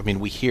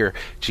 we hear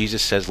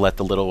Jesus says, let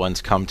the little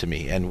ones come to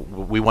me,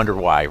 and we wonder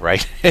why,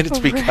 right? And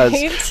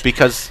it's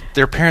because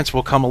their parents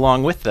will come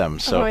along with them.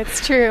 So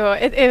it's true.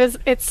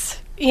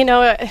 It's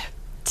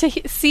to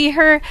see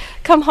her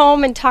come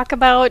home and talk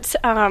about,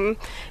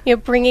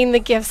 bringing the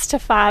gifts to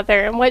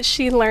Father and what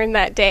she learned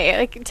that day,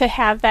 like to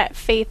have that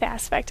faith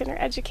aspect in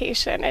her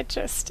education. It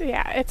just,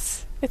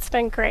 it's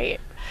been great.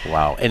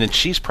 Wow. And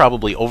she's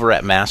probably over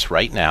at Mass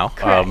right now,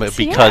 Correct.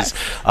 because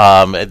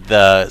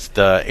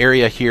the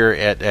area here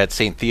at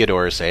St.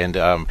 Theodore's, and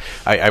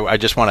I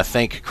just want to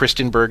thank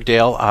Kristen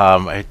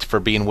Bergdale for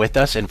being with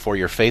us and for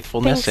your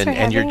faithfulness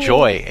and your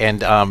joy,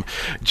 and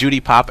Judy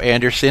Pop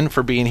Anderson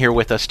for being here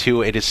with us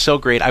too. It is so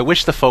great. I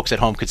wish the folks at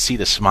home could see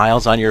the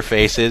smiles on your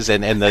faces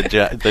and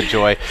the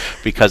joy,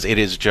 because it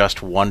is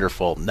just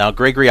wonderful. Now,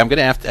 Gregory, I'm going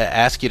to have to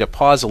ask you to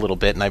pause a little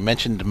bit, and I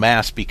mentioned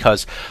Mass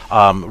because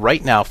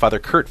right now Father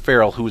Kurt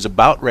Farrell Farrell, who is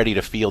about ready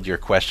to field your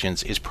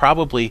questions, is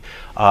probably,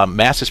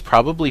 Mass is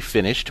probably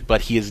finished,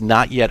 but he is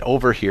not yet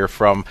over here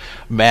from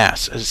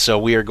Mass. So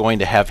we are going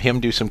to have him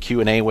do some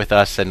Q&A with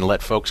us and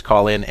let folks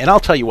call in. And I'll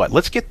tell you what,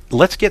 let's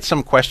get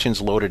some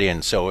questions loaded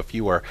in. So if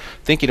you are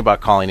thinking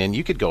about calling in,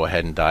 you could go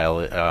ahead and dial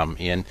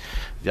in.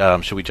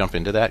 Should we jump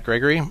into that,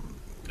 Gregory?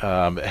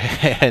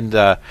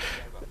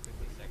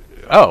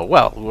 Oh,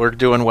 well, we're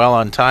doing well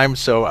on time,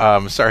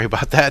 so sorry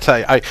about that.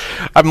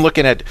 I'm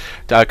looking at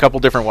a couple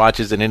different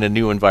watches and in a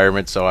new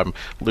environment, so I'm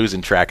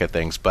losing track of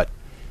things. But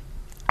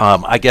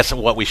I guess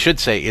what we should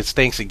say is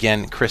thanks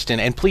again, Kristen.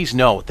 And please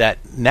know that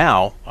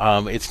now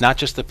it's not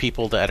just the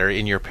people that are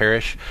in your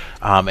parish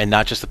and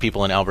not just the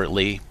people in Albert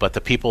Lea, but the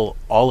people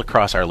all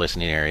across our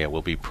listening area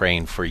will be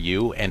praying for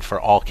you and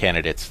for all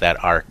candidates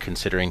that are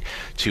considering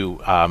to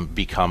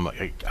become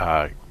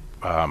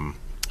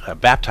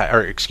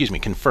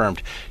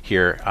confirmed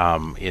here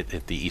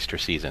at the Easter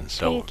season.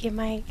 So thank you,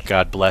 Mike.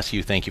 God bless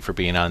you. Thank you for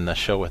being on the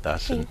show with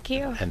us. Thank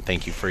you. And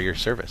thank you for your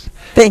service.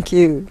 Thank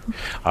you.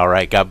 All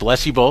right. God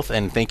bless you both,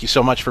 and thank you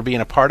so much for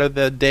being a part of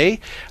the day.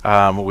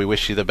 We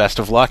wish you the best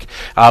of luck.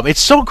 It's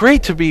so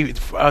great to be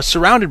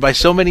surrounded by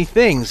so many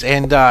things,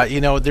 and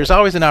there's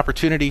always an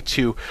opportunity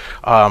to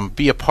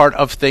be a part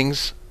of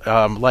things.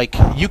 Like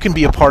you can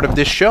be a part of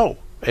this show.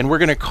 And we're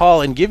going to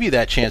call and give you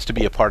that chance to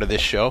be a part of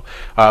this show.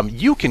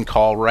 You can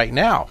call right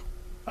now.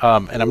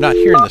 And I'm not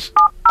hearing this.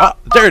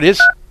 There it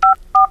is.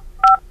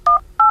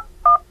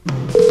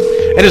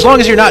 And as long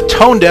as you're not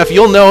tone deaf,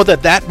 you'll know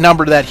that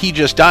number that he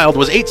just dialed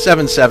was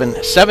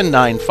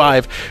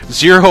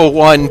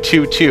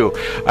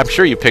 877-795-0122. I'm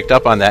sure you picked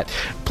up on that.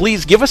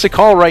 Please give us a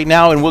call right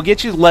now, and we'll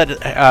get you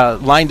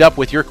lined up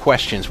with your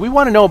questions. We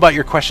want to know about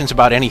your questions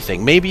about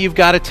anything. Maybe you've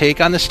got a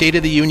take on the State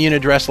of the Union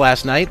address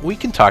last night. We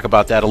can talk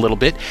about that a little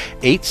bit.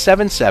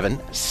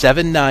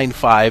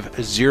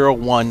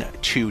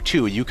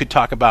 877-795-0122. You could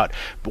talk about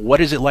what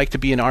is it like to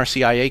be an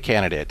RCIA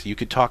candidate. You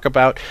could talk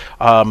about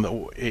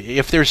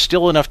if there's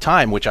still enough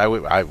time, which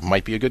I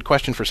might be a good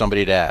question for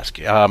somebody to ask.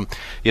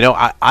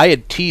 I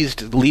had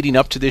teased leading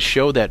up to this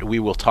show that we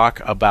will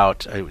talk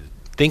about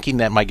thinking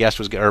that my guest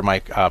was, or my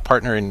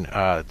partner in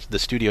the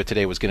studio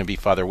today was going to be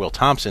Father Will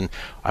Thompson.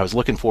 I was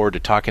looking forward to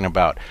talking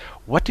about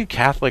what do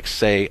Catholics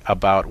say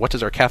about, what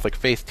does our Catholic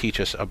faith teach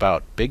us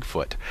about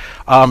Bigfoot?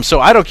 So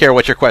I don't care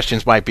what your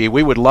questions might be.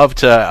 We would love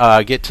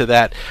to get to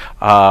that.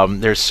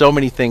 There's so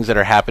many things that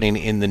are happening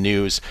in the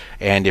news,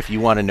 and if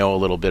you want to know a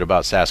little bit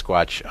about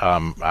Sasquatch,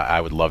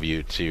 I would love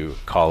you to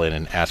call in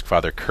and ask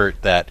Father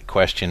Kurt that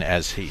question,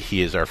 as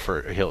he is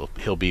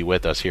he'll be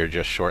with us here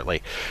just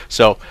shortly.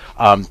 So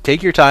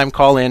take your time,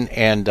 call in,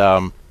 and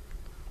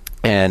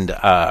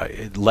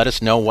let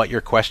us know what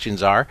your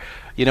questions are.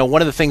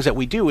 One of the things that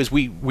we do is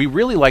we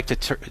really like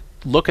to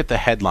look at the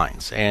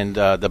headlines. And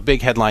the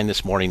big headline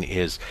this morning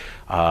is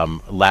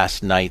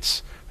last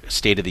night's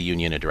State of the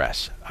Union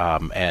address.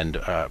 And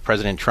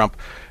President Trump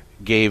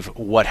gave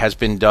what has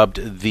been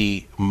dubbed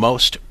the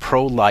most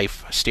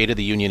pro-life State of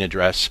the Union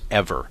address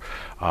ever.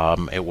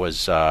 It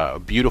was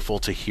beautiful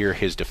to hear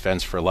his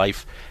defense for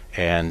life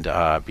and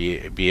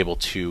be able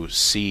to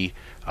see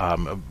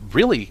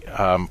probably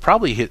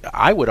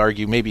I would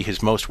argue maybe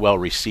his most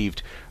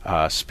well-received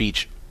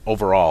speech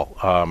overall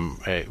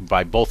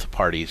by both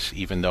parties,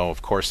 even though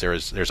of course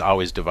there's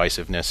always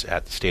divisiveness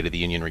at the State of the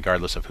Union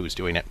regardless of who's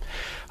doing it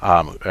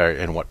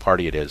and what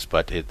party it is,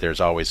 but there's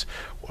always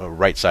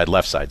right side,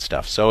 left side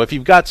stuff. So if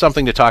you've got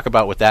something to talk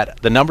about with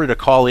that, the number to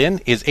call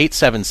in is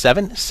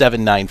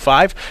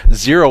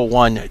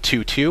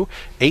 877-795-0122,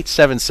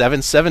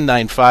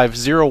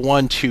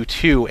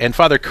 877-795-0122. And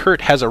Father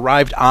Kurt has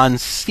arrived on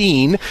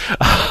scene.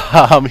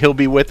 He'll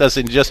be with us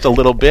in just a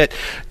little bit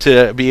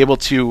to be able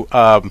to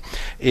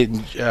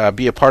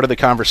be a part of the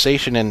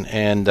conversation,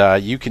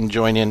 and you can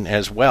join in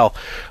as well.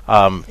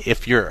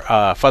 If you're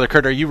Father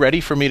Kurt, are you ready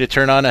for me to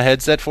turn on a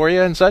headset for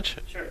you and such?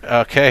 Sure.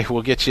 Okay,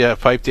 we'll get you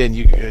piped in.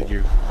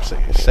 You're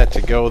set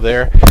to go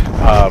there.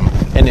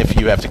 And if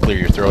you have to clear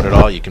your throat at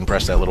all, you can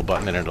press that little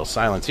button and it'll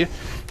silence you.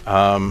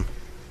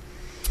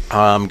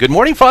 Good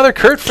morning, Father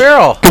Kurt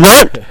Farrell.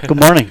 Good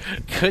morning.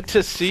 Good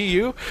to see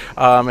you,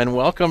 and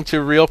welcome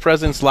to Real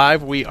Presence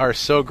Live. We are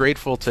so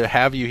grateful to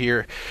have you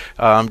here.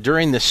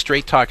 During this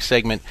Straight Talk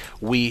segment,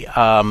 we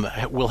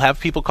will have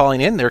people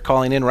calling in. They're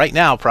calling in right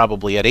now,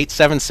 probably at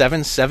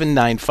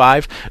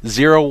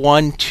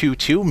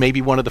 877-795-0122.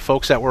 Maybe one of the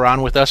folks that were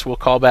on with us will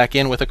call back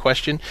in with a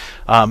question.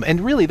 And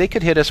really, they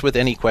could hit us with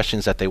any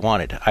questions that they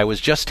wanted. I was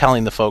just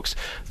telling the folks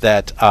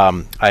that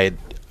I had...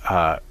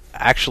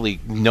 actually,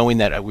 knowing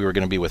that we were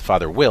going to be with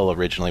Father Will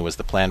originally was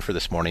the plan for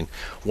this morning.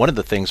 One of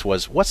the things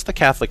was, what's the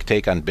Catholic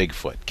take on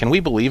Bigfoot? Can we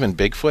believe in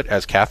Bigfoot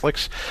as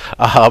Catholics?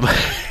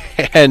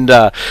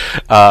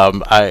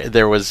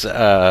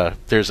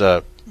 There's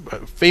a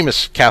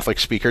famous Catholic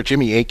speaker,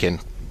 Jimmy Akin,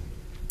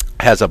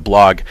 has a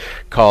blog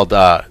called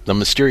The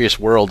Mysterious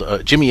World,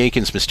 Jimmy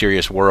Akin's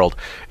Mysterious World,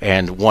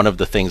 and one of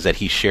the things that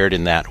he shared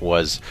in that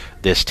was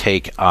this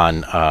take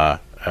on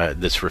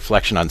this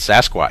reflection on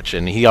Sasquatch,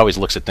 and he always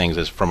looks at things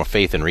as from a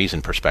faith and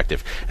reason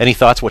perspective. Any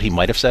thoughts what he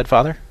might have said,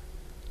 Father?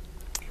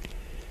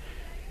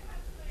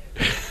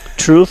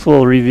 truth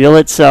will reveal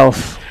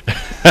itself.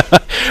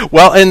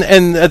 Well,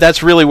 and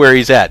that's really where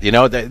he's at.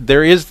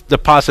 There is the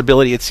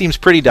possibility. It seems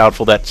pretty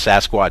doubtful that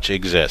Sasquatch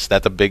exists,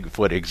 that the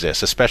Bigfoot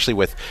exists, especially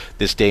with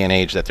this day and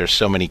age that there's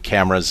so many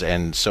cameras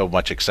and so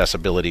much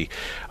accessibility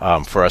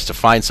for us to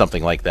find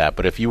something like that.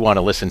 But if you want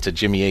to listen to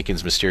Jimmy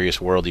Akin's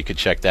Mysterious World, you could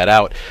check that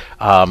out.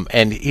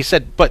 And he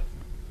said, but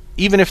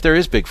even if there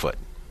is Bigfoot,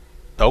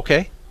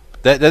 okay.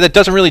 That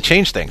doesn't really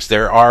change things.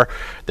 There are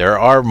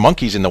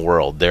monkeys in the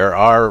world. There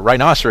are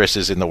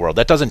rhinoceroses in the world.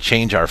 That doesn't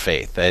change our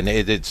faith. And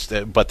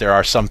but there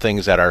are some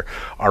things that are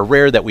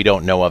rare that we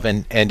don't know of.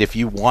 And if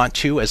you want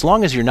to, as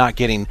long as you're not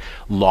getting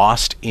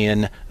lost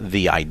in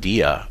the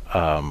idea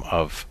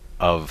of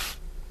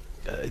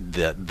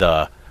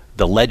the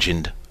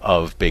legend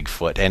of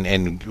Bigfoot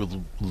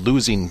and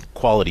losing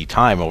quality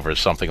time over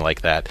something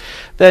like that,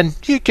 then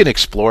you can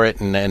explore it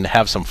and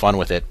have some fun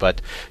with it, but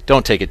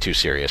don't take it too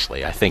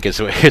seriously, I think is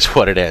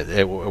what it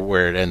is,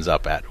 where it ends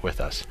up at with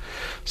us.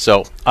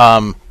 So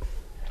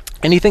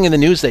anything in the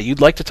news that you'd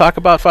like to talk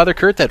about, Father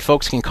Kurt, that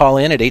folks can call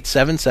in at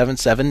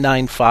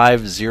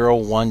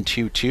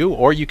 877-795-0122,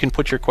 or you can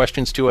put your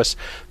questions to us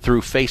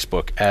through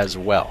Facebook as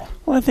well.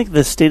 Well, I think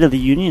the State of the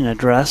Union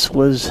address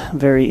was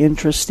very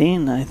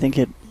interesting. I think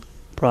it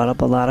brought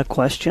up a lot of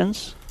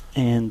questions,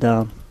 and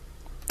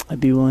I'd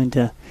be willing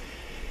to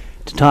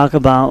talk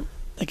about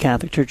the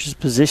Catholic Church's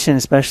position,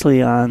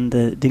 especially on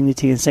the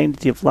dignity and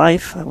sanctity of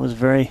life. I was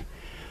very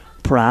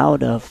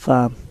proud of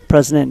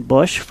President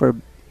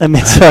President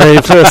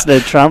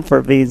Trump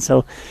for being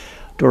so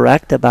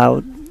direct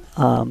about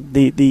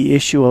the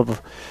issue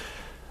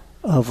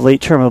of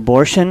late-term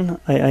abortion.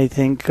 I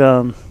think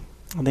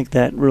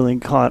that really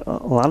caught a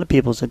lot of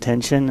people's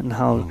attention, and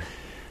how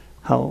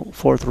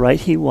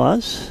forthright he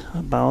was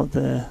about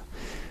the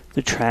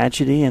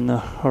tragedy and the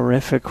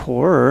horrific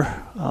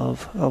horror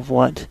of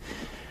what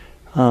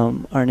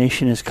our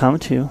nation has come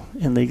to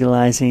in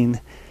legalizing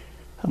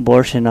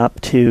abortion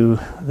up to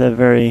the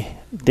very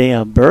day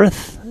of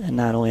birth, and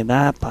not only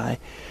that,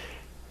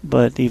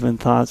 but even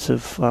thoughts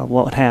of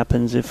what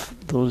happens if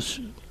those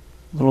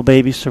little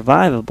babies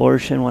survive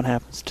abortion, what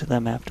happens to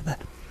them after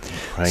that.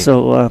 Right.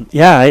 So,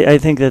 I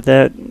think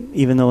that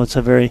even though it's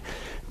a very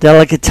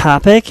delicate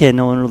topic and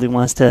no one really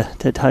wants to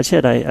touch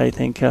it, I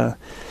think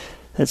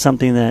that's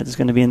something that is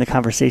going to be in the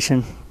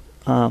conversation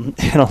in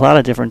a lot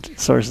of different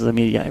sources of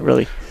media,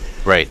 really.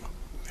 Right.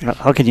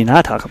 How could you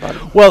not talk about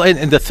it? Well,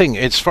 and the thing,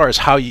 as far as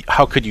how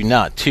could you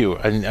not, too,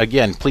 and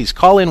again, please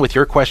call in with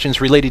your questions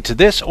related to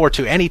this or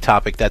to any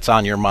topic that's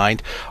on your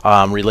mind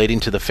relating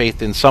to the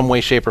faith in some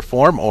way, shape, or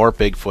form, or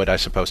Bigfoot, I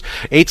suppose.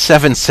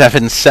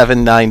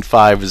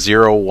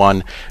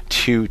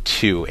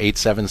 877-795-0122.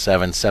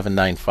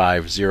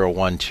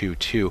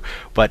 877-795-0122.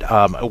 But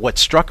what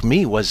struck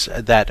me was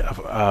that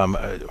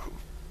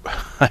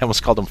I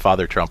almost called him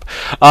Father Trump.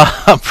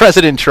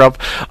 President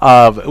Trump,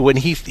 when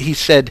he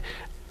said,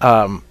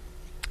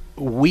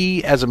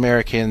 we as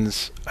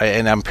Americans,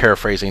 and I'm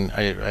paraphrasing,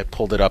 I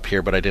pulled it up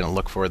here, but I didn't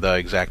look for the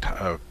exact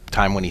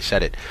time when he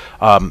said it,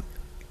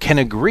 can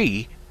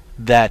agree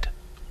that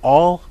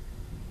all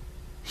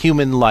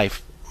human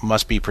life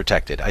must be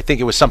protected. I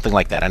think it was something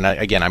like that, and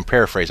again, I'm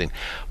paraphrasing.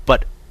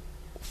 But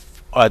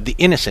the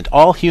innocent,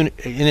 all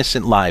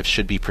innocent lives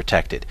should be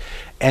protected.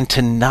 And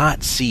to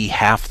not see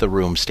half the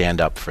room stand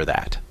up for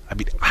that. I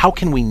mean, how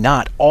can we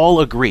not all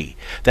agree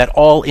that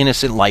all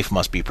innocent life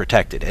must be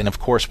protected? And of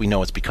course, we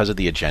know it's because of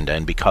the agenda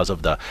and because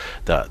of the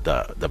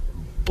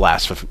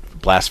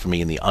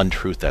blasphemy and the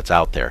untruth that's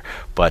out there.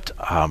 But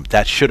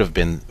that should have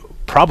been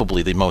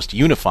probably the most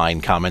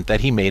unifying comment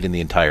that he made in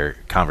the entire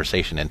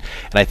conversation. And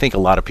I think a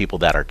lot of people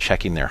that are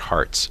checking their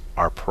hearts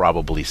are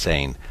probably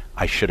saying,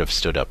 I should have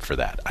stood up for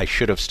that. I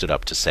should have stood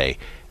up to say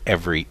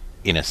every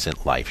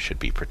innocent life should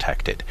be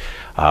protected.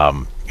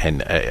 And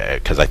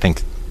because I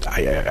think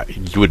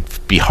you would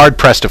be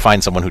hard-pressed to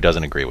find someone who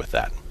doesn't agree with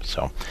that.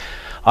 So,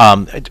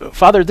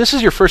 Father, this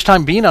is your first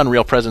time being on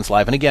Real Presence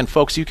Live. And again,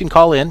 folks, you can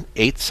call in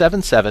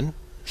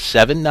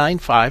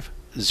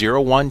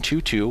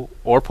 877-795-0122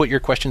 or put your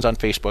questions on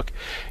Facebook,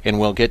 and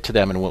we'll get to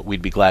them, and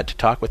we'd be glad to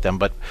talk with them.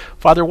 But,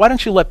 Father, why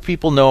don't you let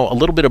people know a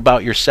little bit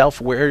about yourself,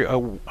 where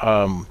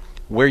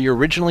you're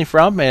originally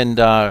from, and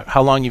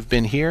how long you've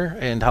been here,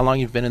 and how long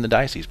you've been in the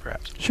diocese,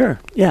 perhaps. Sure,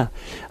 yeah.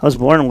 I was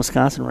born in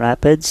Wisconsin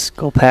Rapids.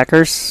 Go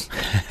Packers.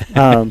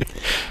 But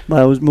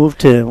I was moved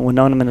to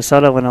Winona,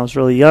 Minnesota when I was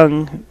really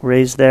young,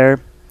 raised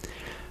there.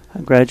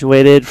 I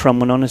graduated from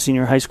Winona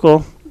Senior High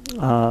School,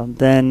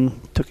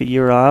 then took a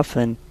year off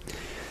and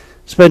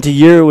spent a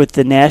year with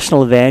the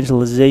National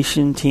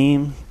Evangelization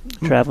Team,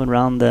 traveling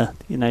around the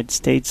United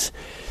States,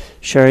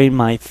 sharing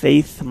my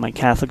faith, my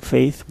Catholic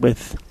faith,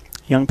 with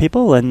young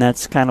people, and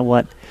that's kind of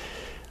what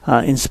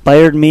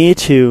inspired me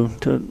to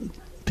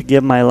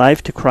give my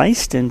life to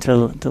Christ and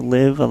to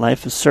live a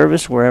life of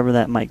service wherever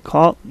that might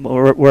call,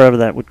 or wherever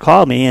that would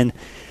call me. And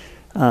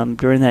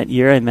during that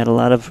year, I met a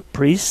lot of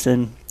priests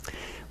and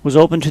was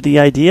open to the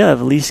idea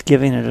of at least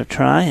giving it a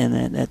try. And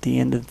then at the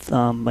end of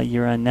my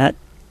year on net,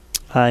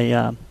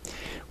 I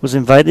was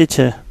invited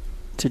to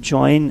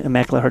join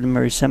Immaculate Heart of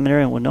Mary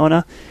Seminary in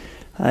Winona.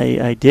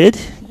 I did,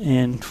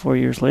 and 4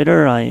 years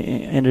later, I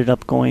ended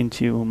up going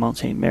to Mount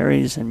St.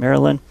 Mary's in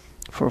Maryland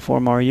for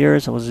 4 more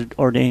years. I was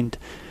ordained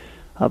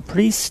a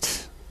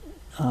priest.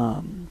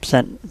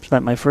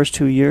 Spent my first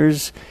 2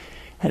 years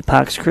at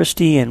Pax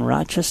Christi in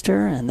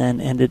Rochester, and then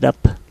ended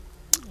up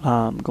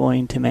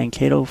going to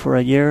Mankato for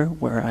a year,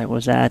 where I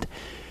was at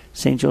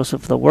St.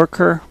 Joseph the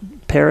Worker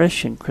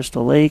Parish in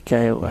Crystal Lake.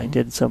 I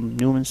did some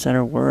Newman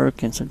Center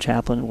work and some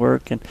chaplain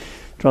work, and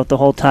throughout the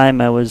whole time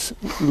I was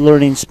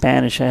learning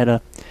Spanish. I had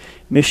a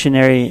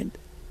missionary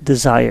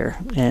desire,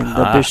 and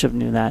the bishop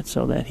knew that,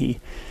 so that he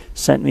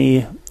sent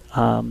me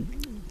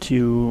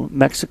to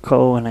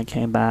Mexico, and I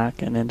came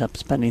back and ended up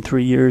spending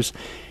 3 years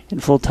in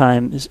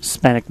full-time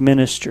Hispanic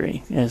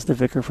ministry as the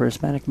vicar for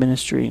Hispanic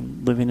ministry,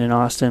 living in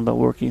Austin but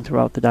working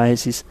throughout the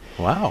diocese.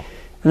 Wow.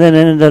 And then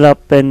ended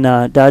up in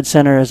Dodge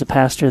Center as a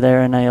pastor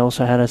there, and I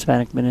also had a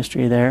Hispanic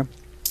ministry there.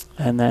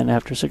 And then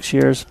after 6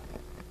 years,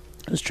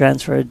 I was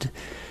transferred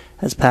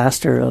as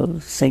pastor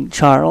of St.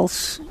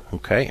 Charles.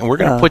 Okay, and we're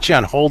going to put you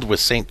on hold with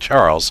St.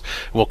 Charles.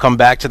 We'll come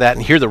back to that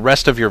and hear the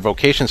rest of your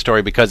vocation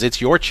story, because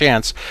it's your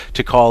chance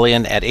to call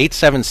in at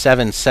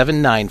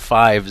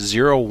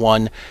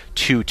 877-795-0122.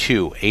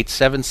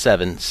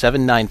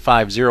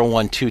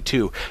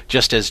 877-795-0122,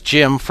 just as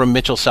Jim from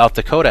Mitchell, South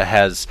Dakota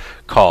has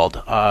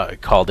called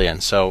in.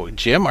 So,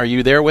 Jim, are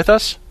you there with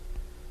us?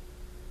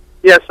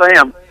 Yes, I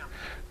am.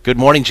 Good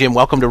morning, Jim.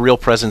 Welcome to Real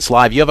Presence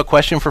Live. You have a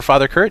question for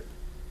Father Kurt?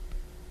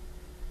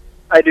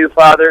 I do,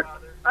 Father.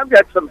 I've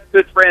got some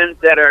good friends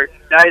that are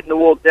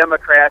dyed-in-the-wool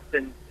Democrats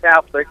and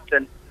Catholics,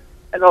 and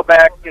I know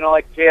back,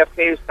 like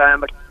JFK's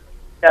time, a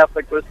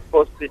Catholic was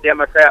supposed to be a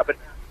Democrat, but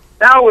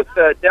now with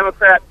the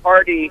Democrat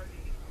Party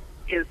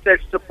in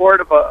such support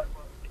of a,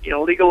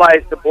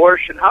 legalized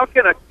abortion, how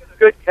can a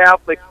good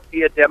Catholic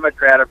be a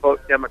Democrat or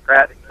vote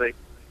democratically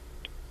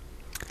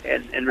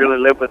and really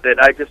live with it?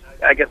 I guess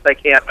I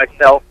can't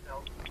myself.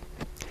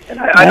 And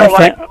I don't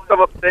like some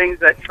of the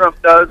things that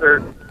Trump does,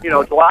 or,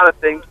 it's a lot of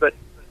things, but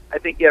I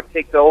think you have to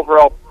take the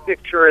overall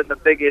picture and the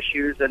big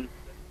issues, and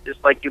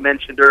just like you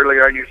mentioned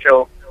earlier on your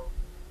show.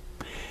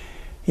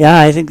 Yeah,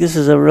 I think this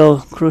is a real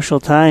crucial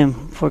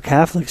time for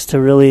Catholics to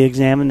really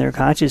examine their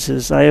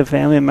consciences. I have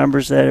family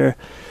members that are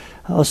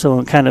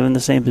also kind of in the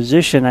same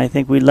position. I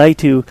think we'd like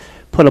to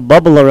put a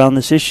bubble around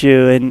this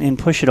issue and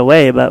push it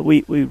away, but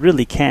we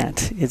really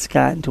can't. It's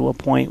gotten to a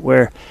point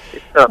where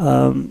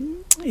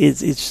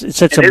it's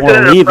such a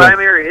moral evil. Is it a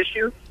primary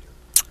issue?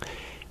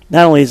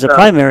 Not only is it a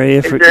primary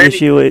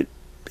issue,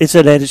 it's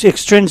an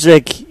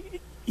extrinsic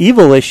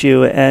evil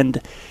issue,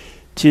 and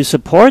to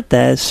support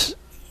this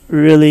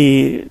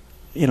really,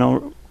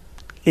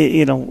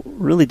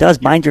 really does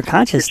bind your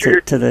conscience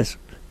to this.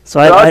 So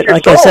I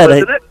like soul, I said,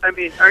 isn't it? I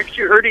mean, aren't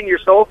you hurting your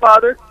soul,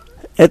 Father?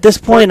 At this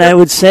point, I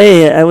would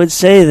say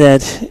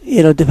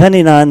that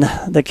depending on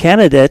the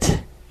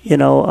candidate,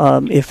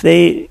 if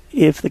the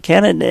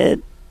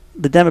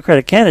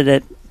Democratic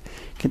candidate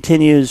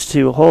continues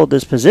to hold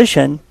this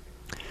position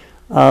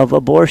of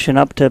abortion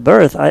up to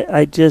birth,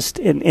 I just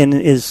and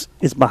is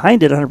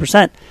behind it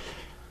 100%.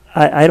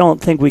 I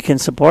don't think we can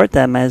support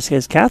them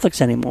as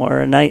Catholics anymore,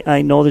 and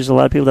I know there's a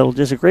lot of people that will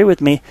disagree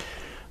with me,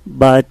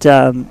 but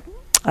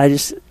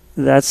that's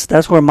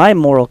where my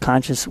moral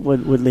conscience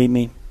would lead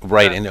me.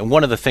 Right, and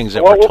one of the things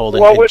that we're told,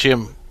 and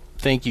Jim,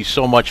 thank you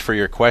so much for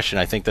your question.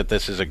 I think that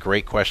this is a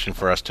great question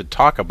for us to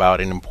talk about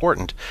and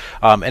important.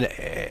 And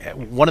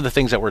one of the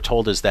things that we're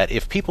told is that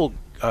if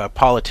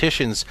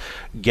politicians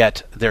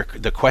get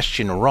the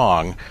question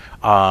wrong,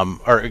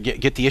 or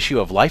get the issue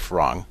of life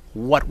wrong,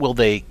 what will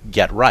they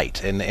get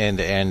right?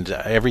 And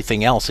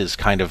everything else is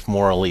kind of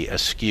morally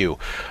askew.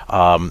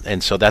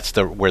 And so that's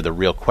where the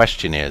real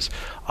question is.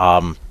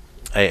 And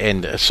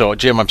so,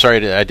 Jim, I'm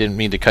sorry, I didn't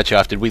mean to cut you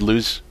off. Did we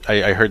lose?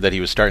 I heard that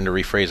he was starting to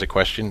rephrase a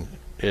question.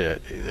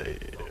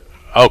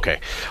 Okay.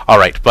 All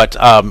right. But,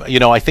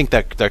 I think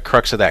that the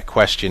crux of that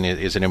question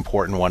is an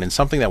important one, and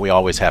something that we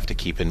always have to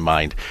keep in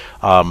mind.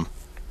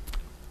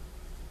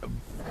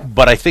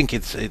 But I think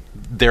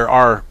there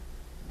are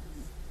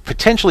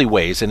potentially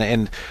ways,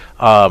 and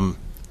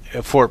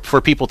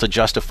for people to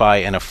justify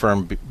and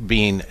affirm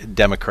being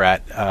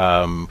Democrat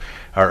or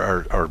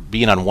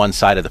being on one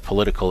side of the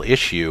political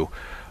issue.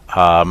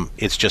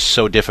 It's just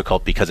so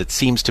difficult, because it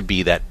seems to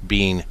be that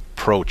being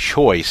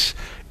pro-choice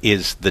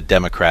is the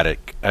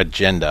Democratic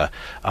agenda,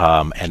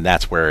 and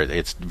that's where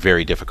it's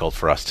very difficult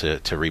for us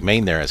to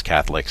remain there as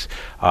Catholics.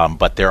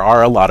 But there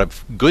are a lot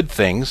of good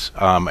things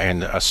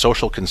and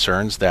social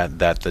concerns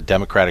that the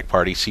Democratic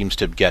Party seems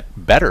to get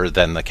better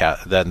than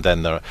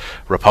the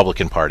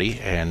Republican Party.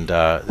 And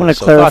I want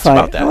to thoughts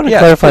about that. I want to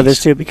clarify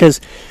this too,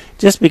 because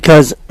just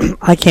because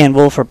I can't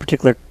vote for a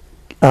particular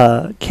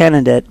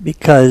candidate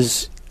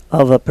because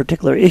of a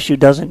particular issue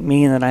doesn't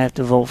mean that I have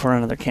to vote for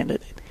another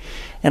candidate.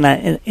 And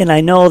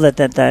I know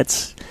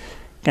that's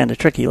kind of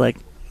tricky, like,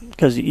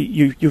 because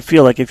you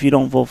feel like if you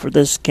don't vote for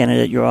this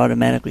candidate, you're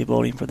automatically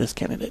voting for this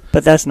candidate.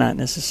 But that's not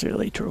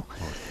necessarily true.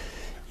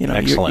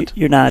 Excellent.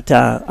 You're not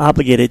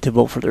obligated to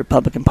vote for the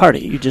Republican Party.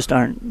 You just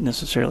aren't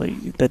necessarily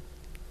that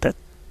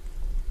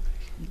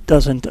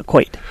doesn't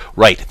equate.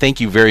 Right.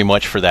 Thank you very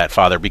much for that,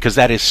 Father, because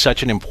that is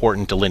such an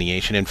important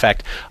delineation. In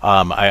fact,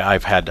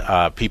 I've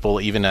had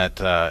people, even at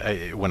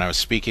when I was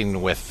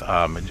speaking with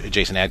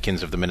Jason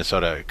Adkins of the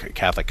Minnesota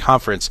Catholic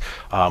Conference,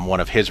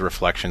 one of his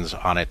reflections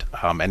on it,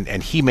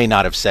 and he may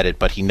not have said it,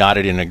 but he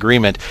nodded in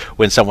agreement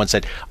when someone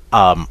said,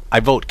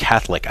 I vote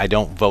Catholic. I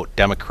don't vote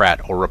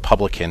Democrat or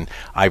Republican.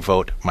 I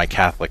vote my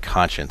Catholic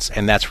conscience.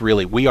 And that's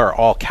really, we are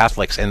all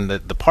Catholics, and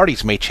the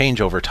parties may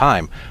change over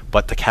time,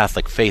 but the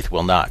Catholic faith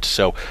will not.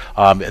 So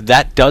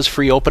that does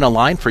free open a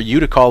line for you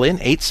to call in,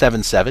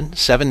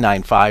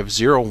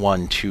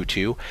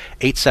 877-795-0122,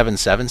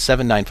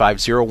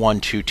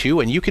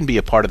 877-795-0122, and you can be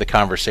a part of the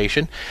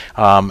conversation.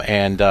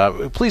 And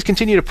please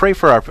continue to pray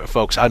for our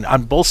folks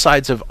on both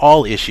sides of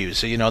all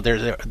issues. You know,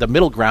 the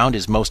middle ground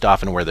is most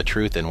often where the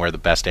truth and where the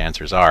best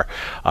answers are.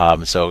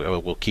 So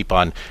we'll keep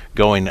on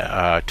going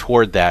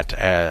toward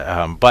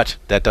that, but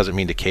that doesn't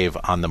mean to cave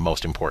on the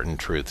most important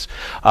truths.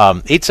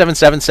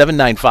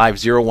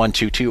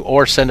 877-795-0122,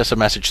 or send us a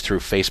message through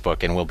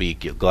Facebook, and we'll be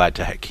glad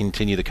to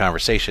continue the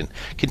conversation.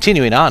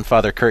 Continuing on,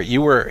 Father Kurt,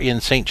 you were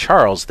in St.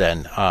 Charles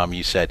then,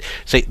 you said.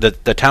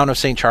 The town of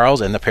St.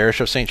 Charles and the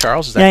parish of St.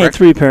 Charles, is that correct? I had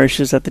 3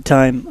 parishes at the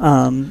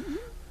time.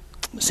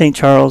 St.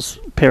 Charles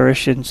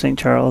Parish in St.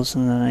 Charles,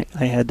 and then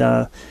I had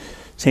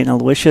St.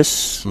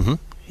 Aloysius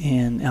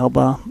in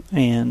Elba,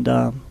 and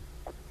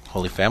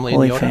Holy Family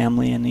Holy in Yoda?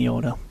 Family in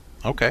Yoda.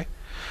 Okay,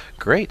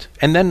 great.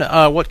 And then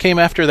what came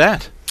after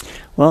that?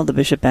 Well, the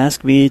bishop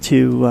asked me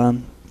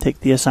to take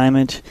the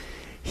assignment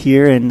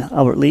here in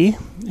Albert Lea,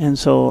 and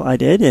so I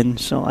did, and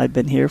so I've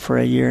been here for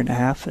a year and a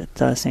half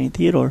at St.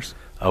 Theodore's.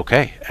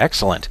 Okay,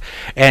 excellent.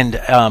 And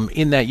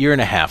in that year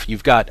and a half,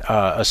 you've got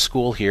a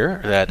school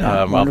here that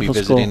I'll be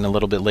visiting a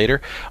little bit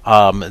later,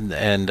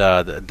 and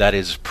that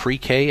is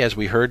pre-K, as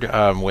we heard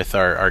with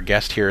our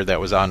guest here that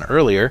was on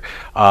earlier,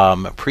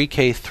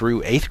 pre-K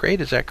through 8th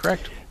grade, is that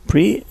correct?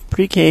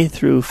 Pre-K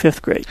through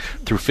 5th grade.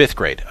 Through 5th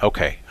grade,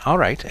 okay. All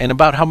right. And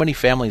about how many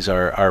families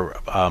are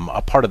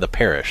a part of the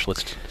parish?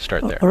 Let's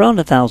start there. Around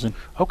 1,000.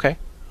 Okay.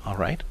 All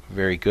right,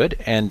 very good.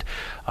 And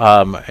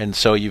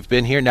so you've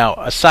been here now.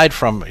 Aside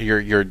from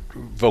your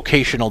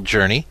vocational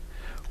journey,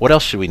 what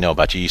else should we know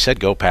about you? You said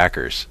go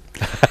Packers.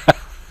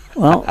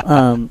 Well,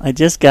 I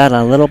just got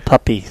a little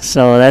puppy,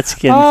 so that's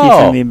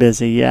keeping me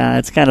busy. Yeah,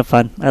 it's kind of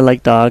fun. I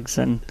like dogs,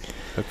 and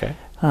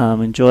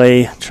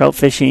enjoy trout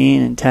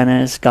fishing and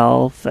tennis,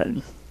 golf,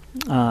 and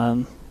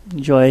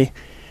enjoy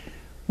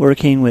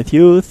working with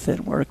youth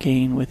and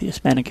working with the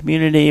Hispanic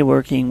community,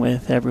 working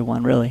with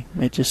everyone, really.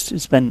 I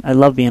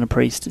love being a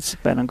priest. It's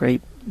been a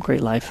great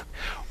life.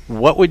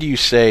 What would you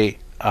say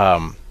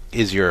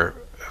is your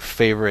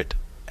favorite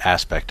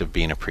aspect of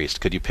being a priest?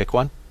 Could you pick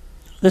one?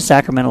 The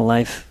sacramental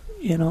life,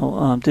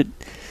 to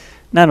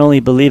not only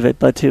believe it,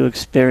 but to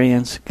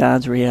experience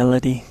God's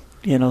reality,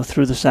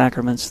 through the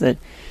sacraments, that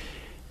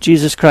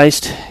Jesus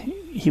Christ,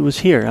 he was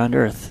here on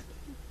earth.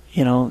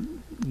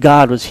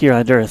 God was here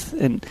on earth,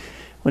 and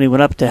when he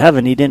went up to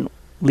heaven, he didn't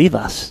leave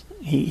us.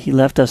 He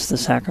left us the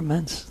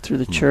sacraments through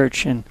the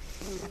church, and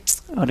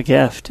what a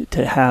gift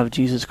to have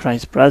Jesus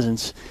Christ's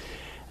presence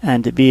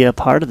and to be a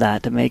part of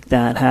that, to make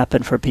that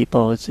happen for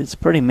people. It's a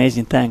pretty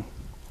amazing thing.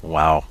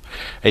 Wow,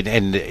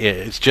 and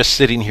it's just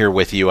sitting here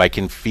with you, I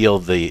can feel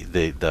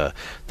the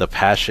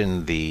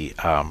passion, the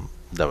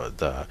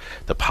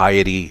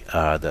piety,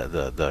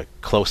 the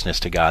closeness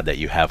to God that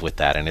you have with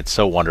that, and it's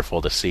so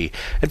wonderful to see.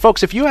 And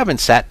folks, if you haven't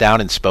sat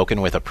down and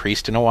spoken with a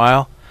priest in a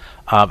while,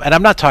 and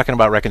I'm not talking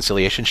about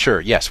reconciliation.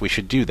 Sure, yes, we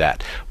should do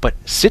that. But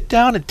sit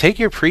down and take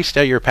your priest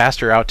or your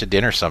pastor out to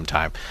dinner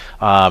sometime,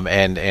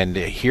 and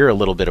hear a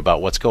little bit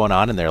about what's going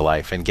on in their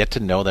life and get to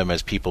know them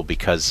as people,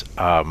 because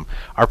our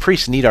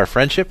priests need our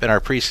friendship, and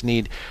our priests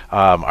need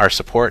our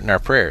support and our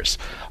prayers.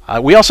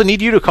 We also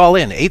need you to call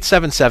in,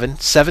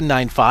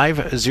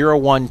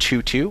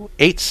 877-795-0122,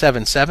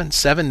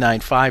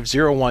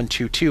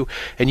 877-795-0122,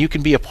 and you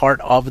can be a part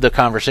of the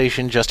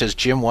conversation just as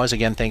Jim was.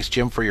 Again, thanks,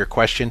 Jim, for your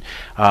question.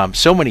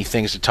 So many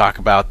things to talk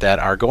about that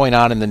are going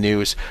on in the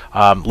news.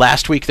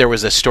 Last week there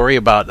was a story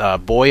about a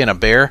boy and a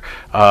bear.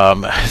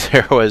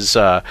 There was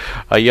a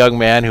young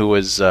man who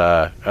was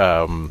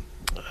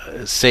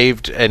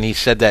saved, and he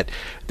said that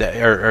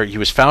he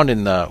was found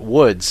in the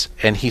woods,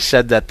 and he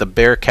said that the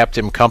bear kept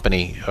him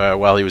company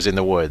while he was in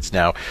the woods.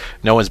 Now,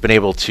 no one's been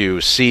able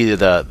to see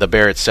the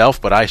bear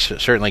itself, but I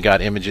certainly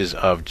got images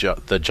of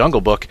the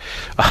Jungle Book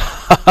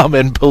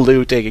and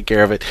Baloo taking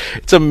care of it.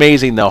 It's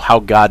amazing, though, how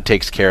God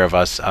takes care of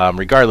us,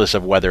 regardless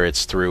of whether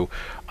it's through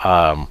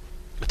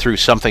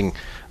something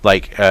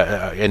like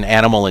an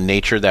animal in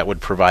nature that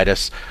would provide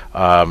us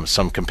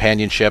some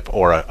companionship,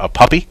 or a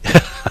puppy.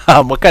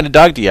 What kind of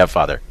dog do you have,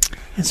 Father?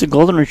 It's a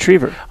golden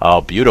retriever.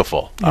 Oh,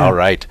 beautiful. Yeah. All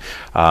right.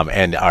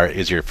 And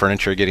is your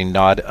furniture getting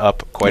gnawed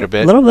up quite a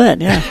bit? A little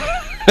bit, yeah.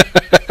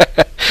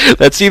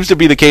 That seems to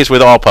be the case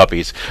with all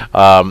puppies.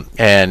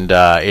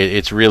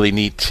 It's really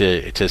neat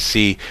to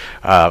see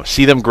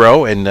them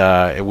grow,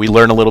 and we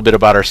learn a little bit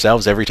about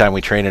ourselves every time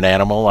we train an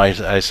animal,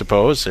 I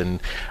suppose. And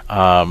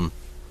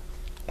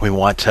We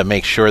want to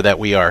make sure that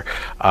we are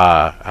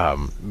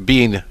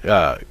being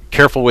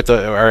careful with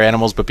our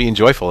animals, but being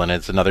joyful, and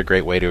it's another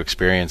great way to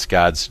experience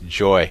God's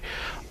joy.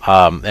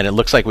 And it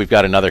looks like we've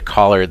got another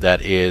caller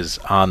that is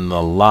on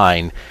the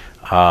line.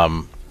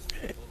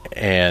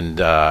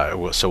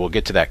 So we'll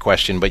get to that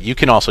question, but you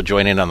can also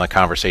join in on the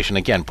conversation.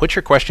 Again, put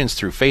your questions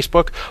through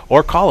Facebook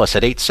or call us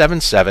at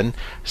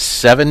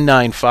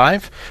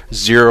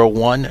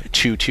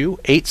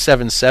 877-795-0122,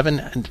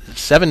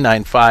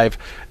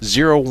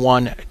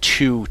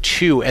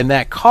 877-795-0122. And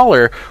that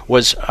caller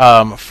was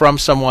from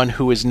someone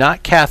who is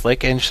not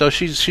Catholic, and so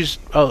she's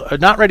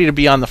not ready to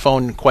be on the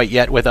phone quite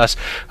yet with us.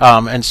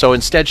 And so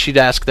instead she'd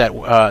ask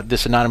that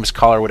this anonymous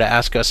caller would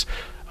ask us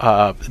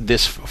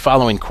this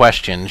following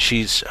question.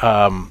 She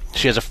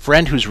has a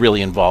friend who's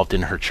really involved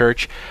in her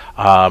church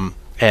and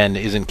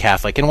isn't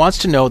Catholic, and wants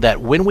to know that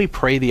when we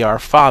pray the Our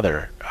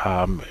Father,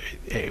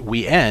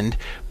 we end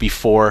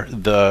before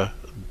the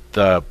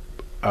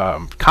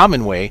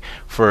common way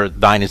for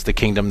Thine is the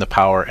kingdom, the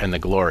power, and the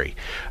glory.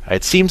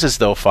 It seems as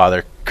though,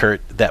 Father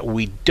Kurt, that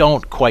we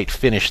don't quite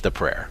finish the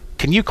prayer.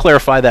 Can you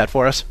clarify that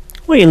for us?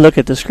 Well, you look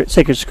at the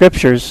sacred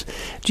scriptures,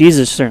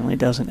 Jesus certainly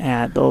doesn't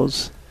add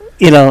those.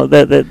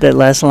 That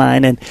last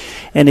line, and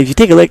if you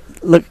take a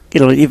look,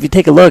 if you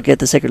take a look at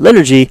the sacred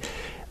liturgy,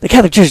 the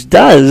Catholic Church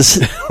does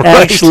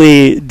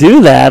actually do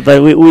that,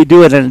 but we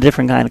do it in a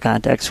different kind of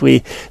context.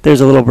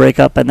 There's a little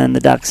breakup, and then the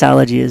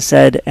doxology is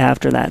said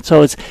after that.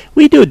 So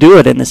we do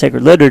it in the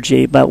sacred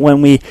liturgy, but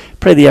when we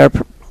pray the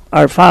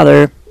Our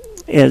Father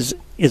is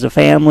a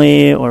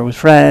family or with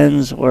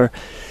friends, or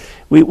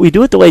we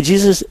do it the way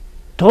Jesus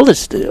told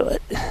us to do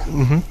it.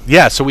 Mm-hmm.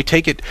 Yeah, so we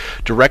take it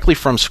directly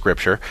from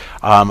Scripture,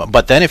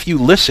 but then if you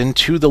listen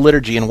to the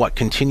liturgy and what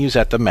continues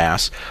at the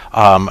Mass,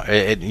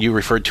 you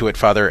referred to it,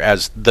 Father,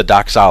 as the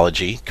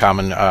doxology,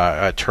 common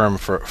term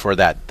for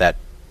that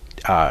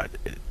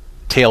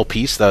tail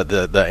piece,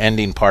 the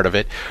ending part of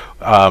it.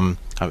 I'm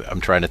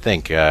trying to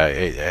think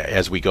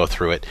as we go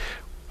through it.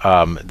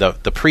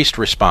 The priest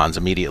responds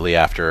immediately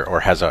after,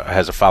 or has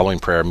a following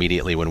prayer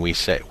immediately when we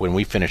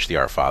finish the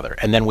Our Father,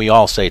 and then we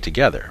all say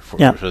together, for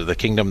the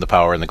kingdom, the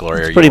power, and the glory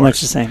are yours. Pretty much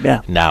the same,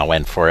 now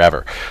and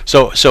forever.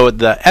 So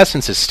the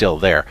essence is still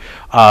there.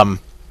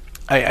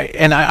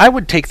 I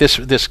would take this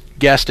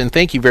guest, and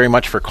thank you very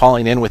much for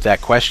calling in with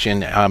that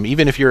question.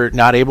 Even if you're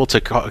not able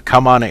to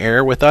come on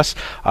air with us,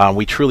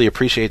 we truly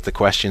appreciate the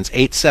questions.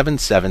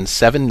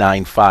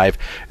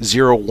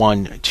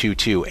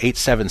 877-795-0122,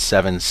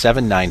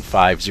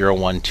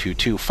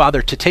 877-795-0122.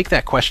 Father, to take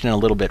that question a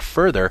little bit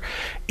further,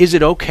 is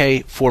it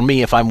okay for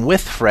me if I'm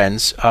with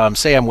friends,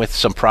 say I'm with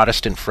some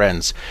Protestant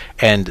friends,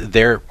 and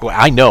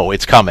I know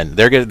it's coming.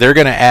 They're going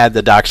to add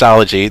the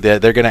doxology.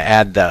 They're going to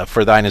add the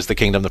 "For Thine is the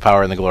kingdom, the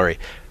power, and the glory."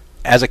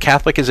 As a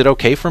Catholic, is it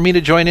okay for me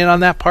to join in on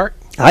that part?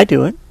 I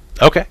do it.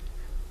 Okay.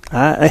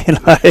 I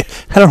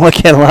don't know what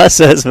Canon law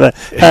says, but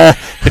I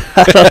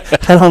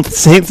don't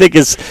think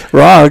it's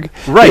wrong.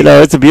 Right.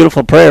 It's a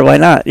beautiful prayer. Why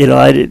not?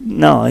 I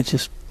don't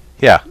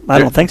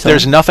think so.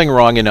 There's nothing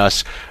wrong in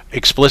us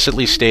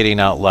explicitly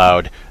stating out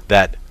loud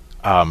that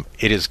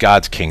it is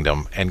God's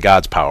kingdom and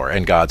God's power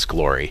and God's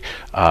glory,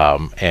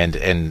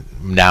 and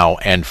now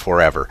and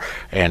forever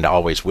and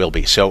always will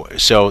be. So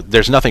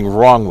there's nothing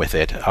wrong with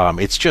it.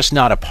 It's just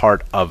not a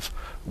part of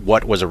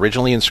what was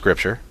originally in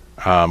Scripture,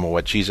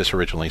 what Jesus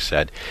originally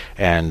said,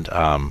 and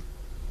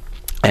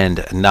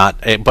not,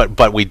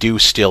 but we do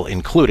still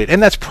include it,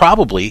 and that's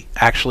probably,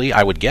 actually,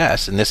 I would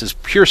guess, and this is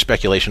pure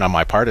speculation on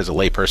my part as a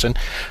layperson,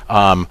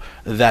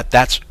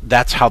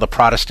 that's how the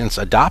Protestants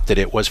adopted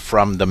it, was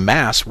from the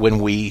Mass when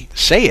we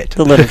say it.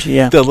 The liturgy,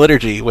 yeah. The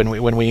liturgy when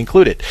we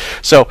include it.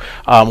 So,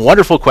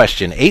 wonderful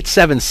question.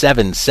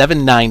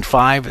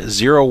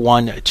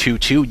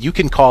 877-795-0122. You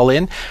can call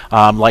in,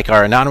 like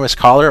our anonymous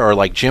caller, or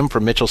like Jim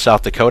from Mitchell,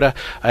 South Dakota,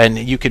 and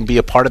you can be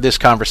a part of this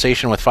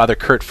conversation with Father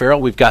Kurt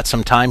Farrell. We've got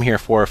some time here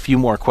for a few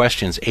more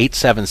questions.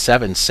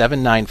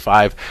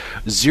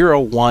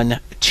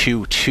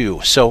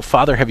 877-795-0122. So,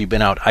 Father, have you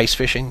been out ice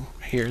fishing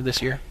here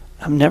this year?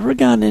 I've never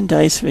gotten into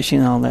ice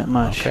fishing all that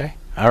much. Okay.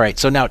 All right.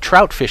 So now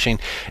trout fishing,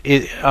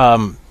 is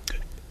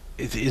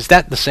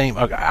that the same?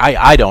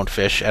 I don't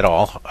fish at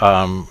all,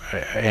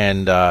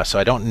 and so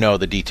I don't know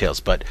the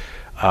details. But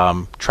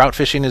trout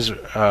fishing is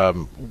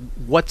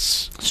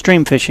what's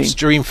stream fishing?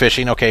 Stream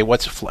fishing. Okay.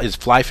 Is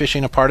fly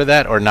fishing a part of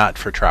that, or not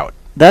for trout?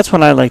 That's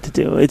what I like to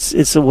do.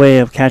 It's a way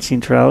of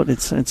catching trout.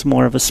 It's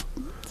more of a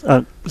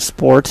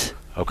sport.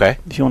 Okay.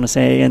 If you want to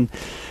say, and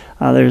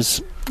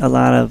there's a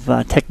lot of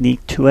technique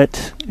to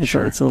it.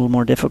 Sure. It's a little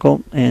more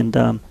difficult, and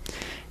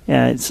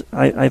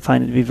I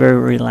find it to be very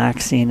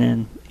relaxing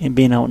and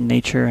being out in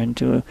nature, and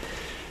to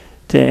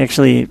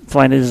actually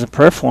find it as a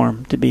prayer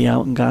form to be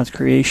out in God's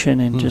creation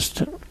and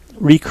just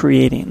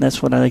recreating.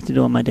 That's what I like to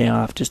do on my day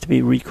off, just to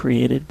be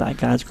recreated by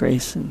God's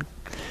grace and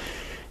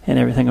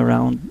everything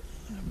around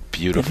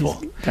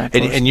Beautiful.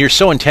 And you're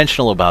so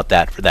intentional about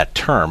that for that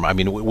term. I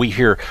mean, we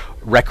hear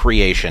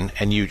recreation,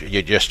 and you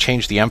just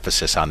change the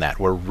emphasis on that.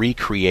 We're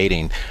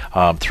recreating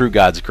through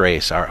God's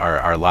grace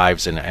our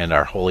lives and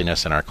our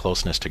holiness and our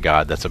closeness to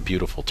God. That's a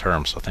beautiful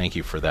term. So thank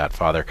you for that,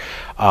 Father.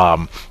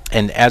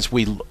 And as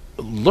we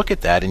look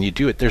at that and you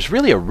do it, there's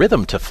really a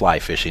rhythm to fly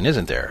fishing,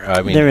 isn't there?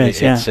 I mean, there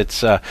is.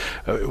 It's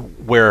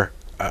where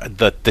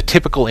the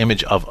typical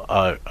image of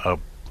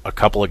a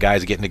couple of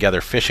guys getting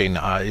together fishing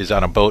is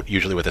on a boat,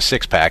 usually with a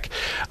six-pack,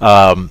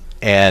 or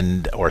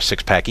a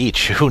six-pack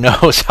each. Who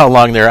knows how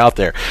long they're out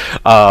there?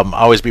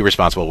 Always be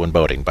responsible when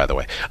boating, by the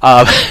way.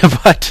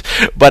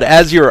 But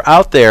as you're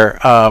out there,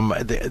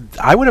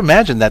 I would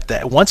imagine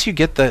that once you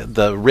get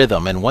the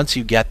rhythm and once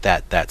you get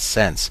that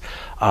sense,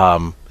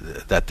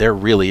 that there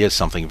really is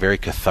something very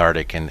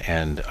cathartic and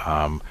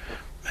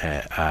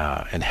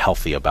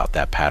healthy about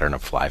that pattern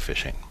of fly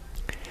fishing.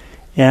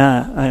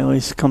 Yeah, I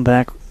always come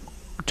back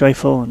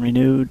joyful and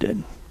renewed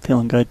and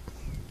feeling good.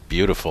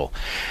 Beautiful.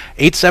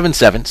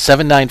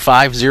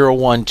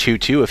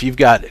 877-795-0122. If you've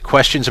got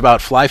questions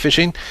about fly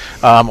fishing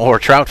or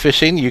trout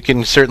fishing, you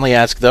can certainly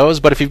ask those.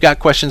 But if you've got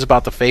questions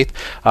about the faith,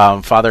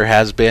 Father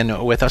has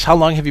been with us. How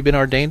long have you been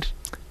ordained?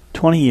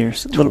 20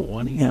 years.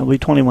 20? Yeah, we'll be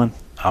 21.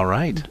 All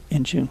right.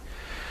 In June.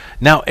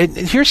 Now, and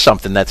here's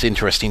something that's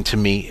interesting to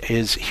me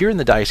is here in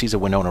the Diocese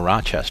of Winona,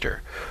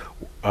 Rochester,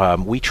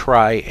 we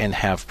try and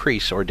have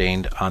priests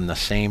ordained on the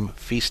same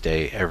feast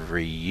day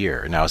every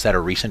year. Now, is that a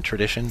recent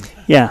tradition?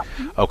 Yeah.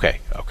 Okay.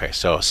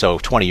 So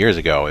 20 years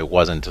ago, it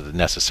wasn't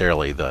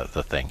necessarily the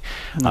thing.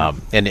 No.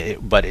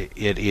 But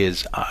it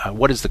is.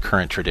 What is the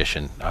current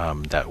tradition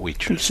that we?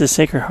 Feast of the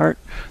Sacred Heart.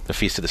 The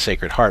Feast of the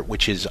Sacred Heart,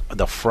 which is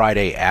the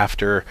Friday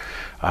after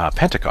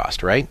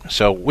Pentecost, right?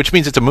 So, which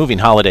means it's a moving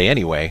holiday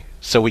anyway.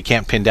 So we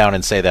can't pin down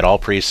and say that all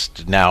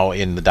priests now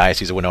in the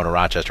Diocese of Winona,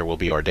 Rochester will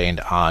be ordained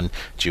on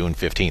June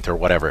 15th or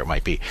whatever it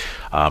might be.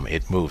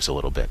 It moves a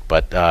little bit,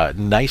 but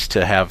nice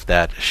to have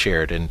that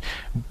shared.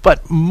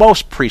 But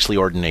most priestly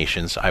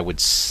ordinations, I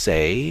would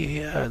say,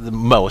 the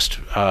most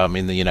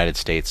in the United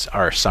States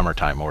are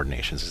summertime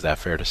ordinations. Is that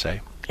fair to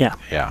say? Yeah.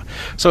 Yeah.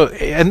 So,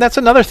 and that's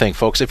another thing,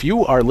 folks. If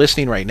you are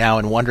listening right now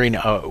and wondering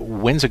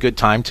when's a good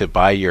time to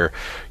buy your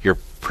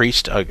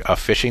priest a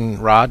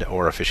fishing rod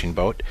or a fishing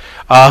boat,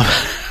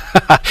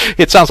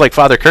 it sounds like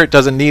Father Kurt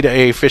doesn't need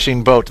a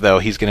fishing boat, though.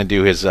 He's going to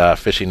do his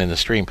fishing in the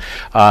stream.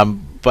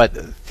 But,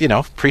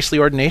 priestly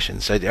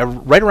ordinations.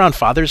 Right around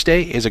Father's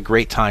Day is a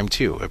great time,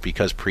 too,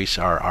 because priests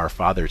are our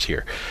fathers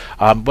here.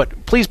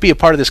 But please be a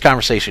part of this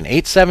conversation.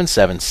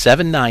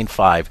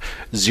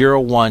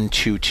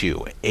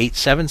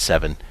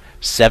 877-795-0122.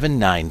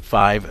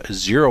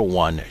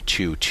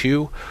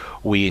 877-795-0122.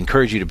 We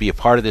encourage you to be a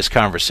part of this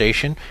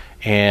conversation.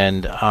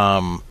 And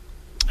I'm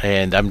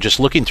just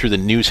looking through the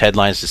news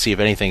headlines to see if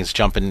anything's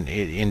jumping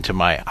into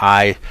my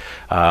eye.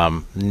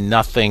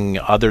 Nothing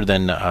other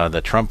than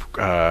the Trump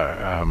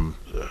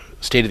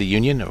State of the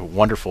Union, a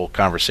wonderful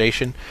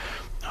conversation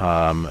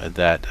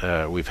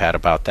that we've had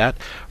about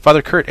that.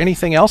 Father Kurt,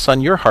 anything else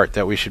on your heart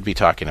that we should be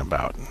talking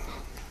about?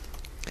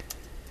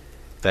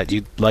 That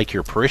you'd like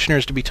your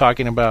parishioners to be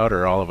talking about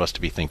or all of us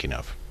to be thinking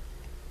of?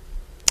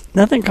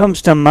 Nothing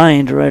comes to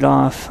mind right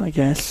off, I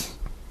guess.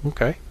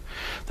 Okay.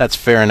 That's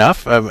fair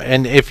enough.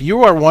 And if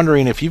you are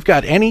wondering if you've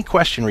got any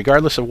question,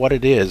 regardless of what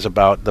it is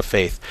about the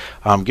faith,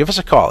 give us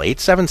a call,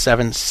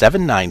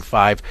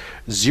 877-795-0122,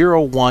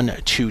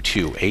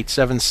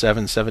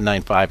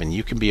 877-795, and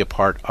you can be a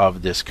part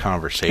of this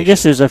conversation. I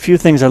guess there's a few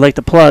things I'd like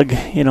to plug.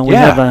 We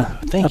have a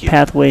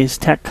Pathways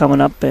Tech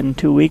coming up in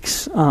 2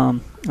 weeks. I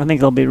think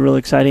it'll be real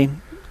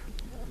exciting.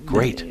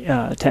 Great.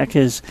 Tech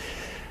is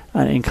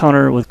an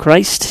encounter with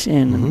Christ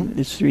in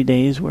these 3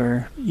 days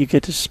where you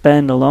get to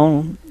spend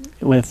alone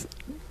with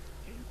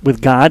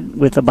God,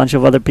 with a bunch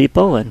of other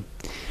people, and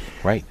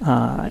right.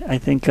 I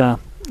think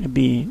it'd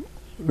be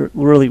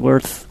really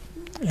worth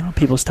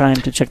people's time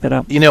to check that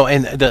out. And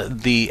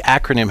the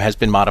acronym has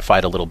been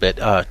modified a little bit.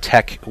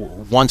 TECH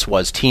once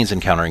was Teens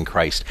Encountering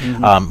Christ.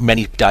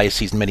 Many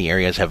dioceses in many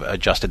areas have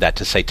adjusted that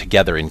to say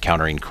Together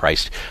Encountering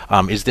Christ.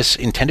 Is this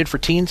intended for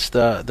teens,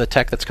 the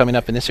TECH that's coming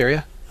up in this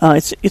area?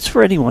 It's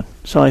for anyone,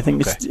 so I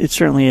think it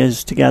certainly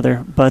is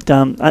Together. But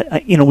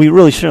we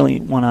really certainly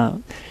want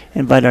to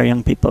invite our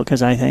young people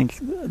because I think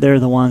they're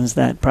the ones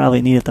that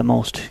probably need it the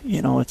most.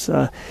 It's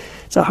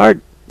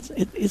hard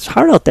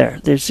out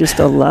there. There's just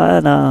a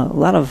lot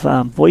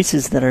of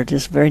voices that are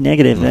just very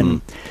negative,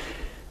 and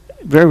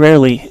very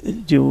rarely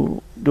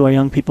do our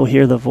young people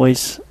hear the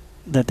voice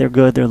that they're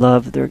good, they're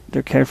loved,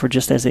 they're cared for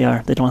just as they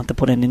are. They don't have to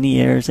put in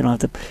any airs. They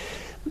don't have to.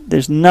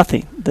 There's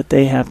nothing that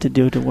they have to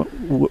do to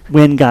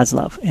win God's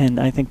love, and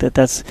I think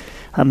that's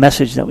a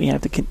message that we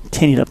have to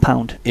continue to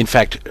pound. In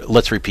fact,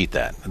 let's repeat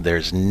that.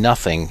 There's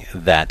nothing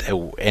that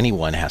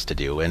anyone has to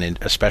do, and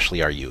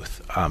especially our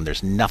youth.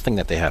 There's nothing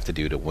that they have to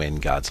do to win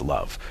God's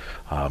love.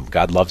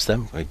 God loves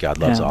them. God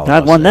loves all of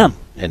us. God won them.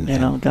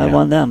 And God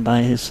won them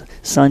by His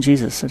Son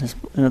Jesus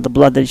and the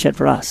blood that He shed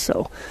for us.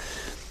 So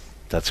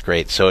That's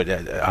great. So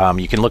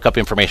you can look up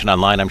information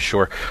online, I'm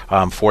sure,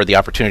 for the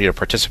opportunity to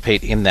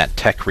participate in that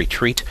tech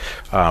retreat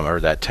or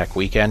that tech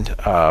weekend,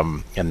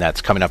 and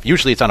that's coming up.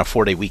 Usually it's on a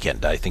 4-day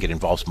weekend. I think it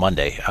involves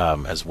Monday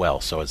as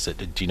well. So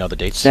do you know the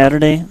dates?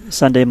 Saturday,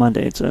 Sunday,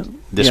 Monday. It's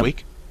this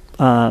week?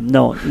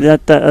 No,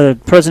 that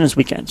President's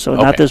Weekend. So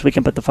not this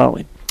weekend, but the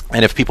following.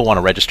 And if people want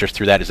to register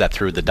through that, is that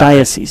through the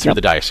diocese? Through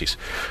the diocese.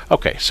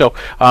 Okay. So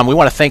we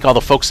want to thank all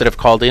the folks that have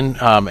called in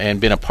and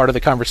been a part of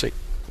the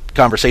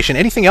conversation.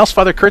 Anything else,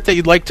 Father Kurt, that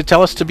you'd like to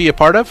tell us to be a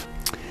part of?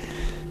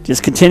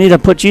 Just continue to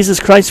put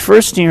Jesus Christ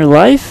first in your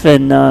life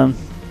and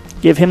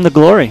give him the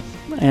glory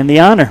and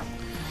the honor.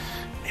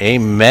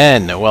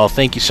 Amen. Well,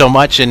 thank you so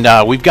much. And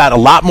we've got a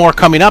lot more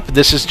coming up.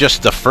 This is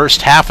just the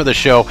first half of the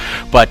show,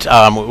 but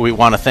we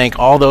want to thank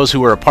all those who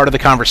were a part of the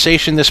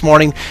conversation this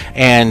morning.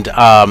 And,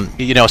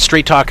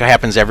 Straight Talk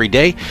happens every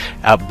day,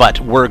 but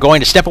we're going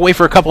to step away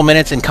for a couple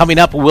minutes, and coming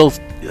up, we'll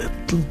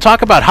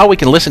talk about how we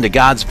can listen to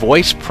God's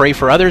voice, pray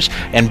for others,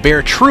 and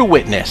bear true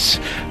witness.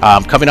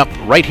 Coming up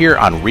right here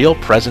on Real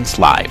Presence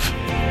Live.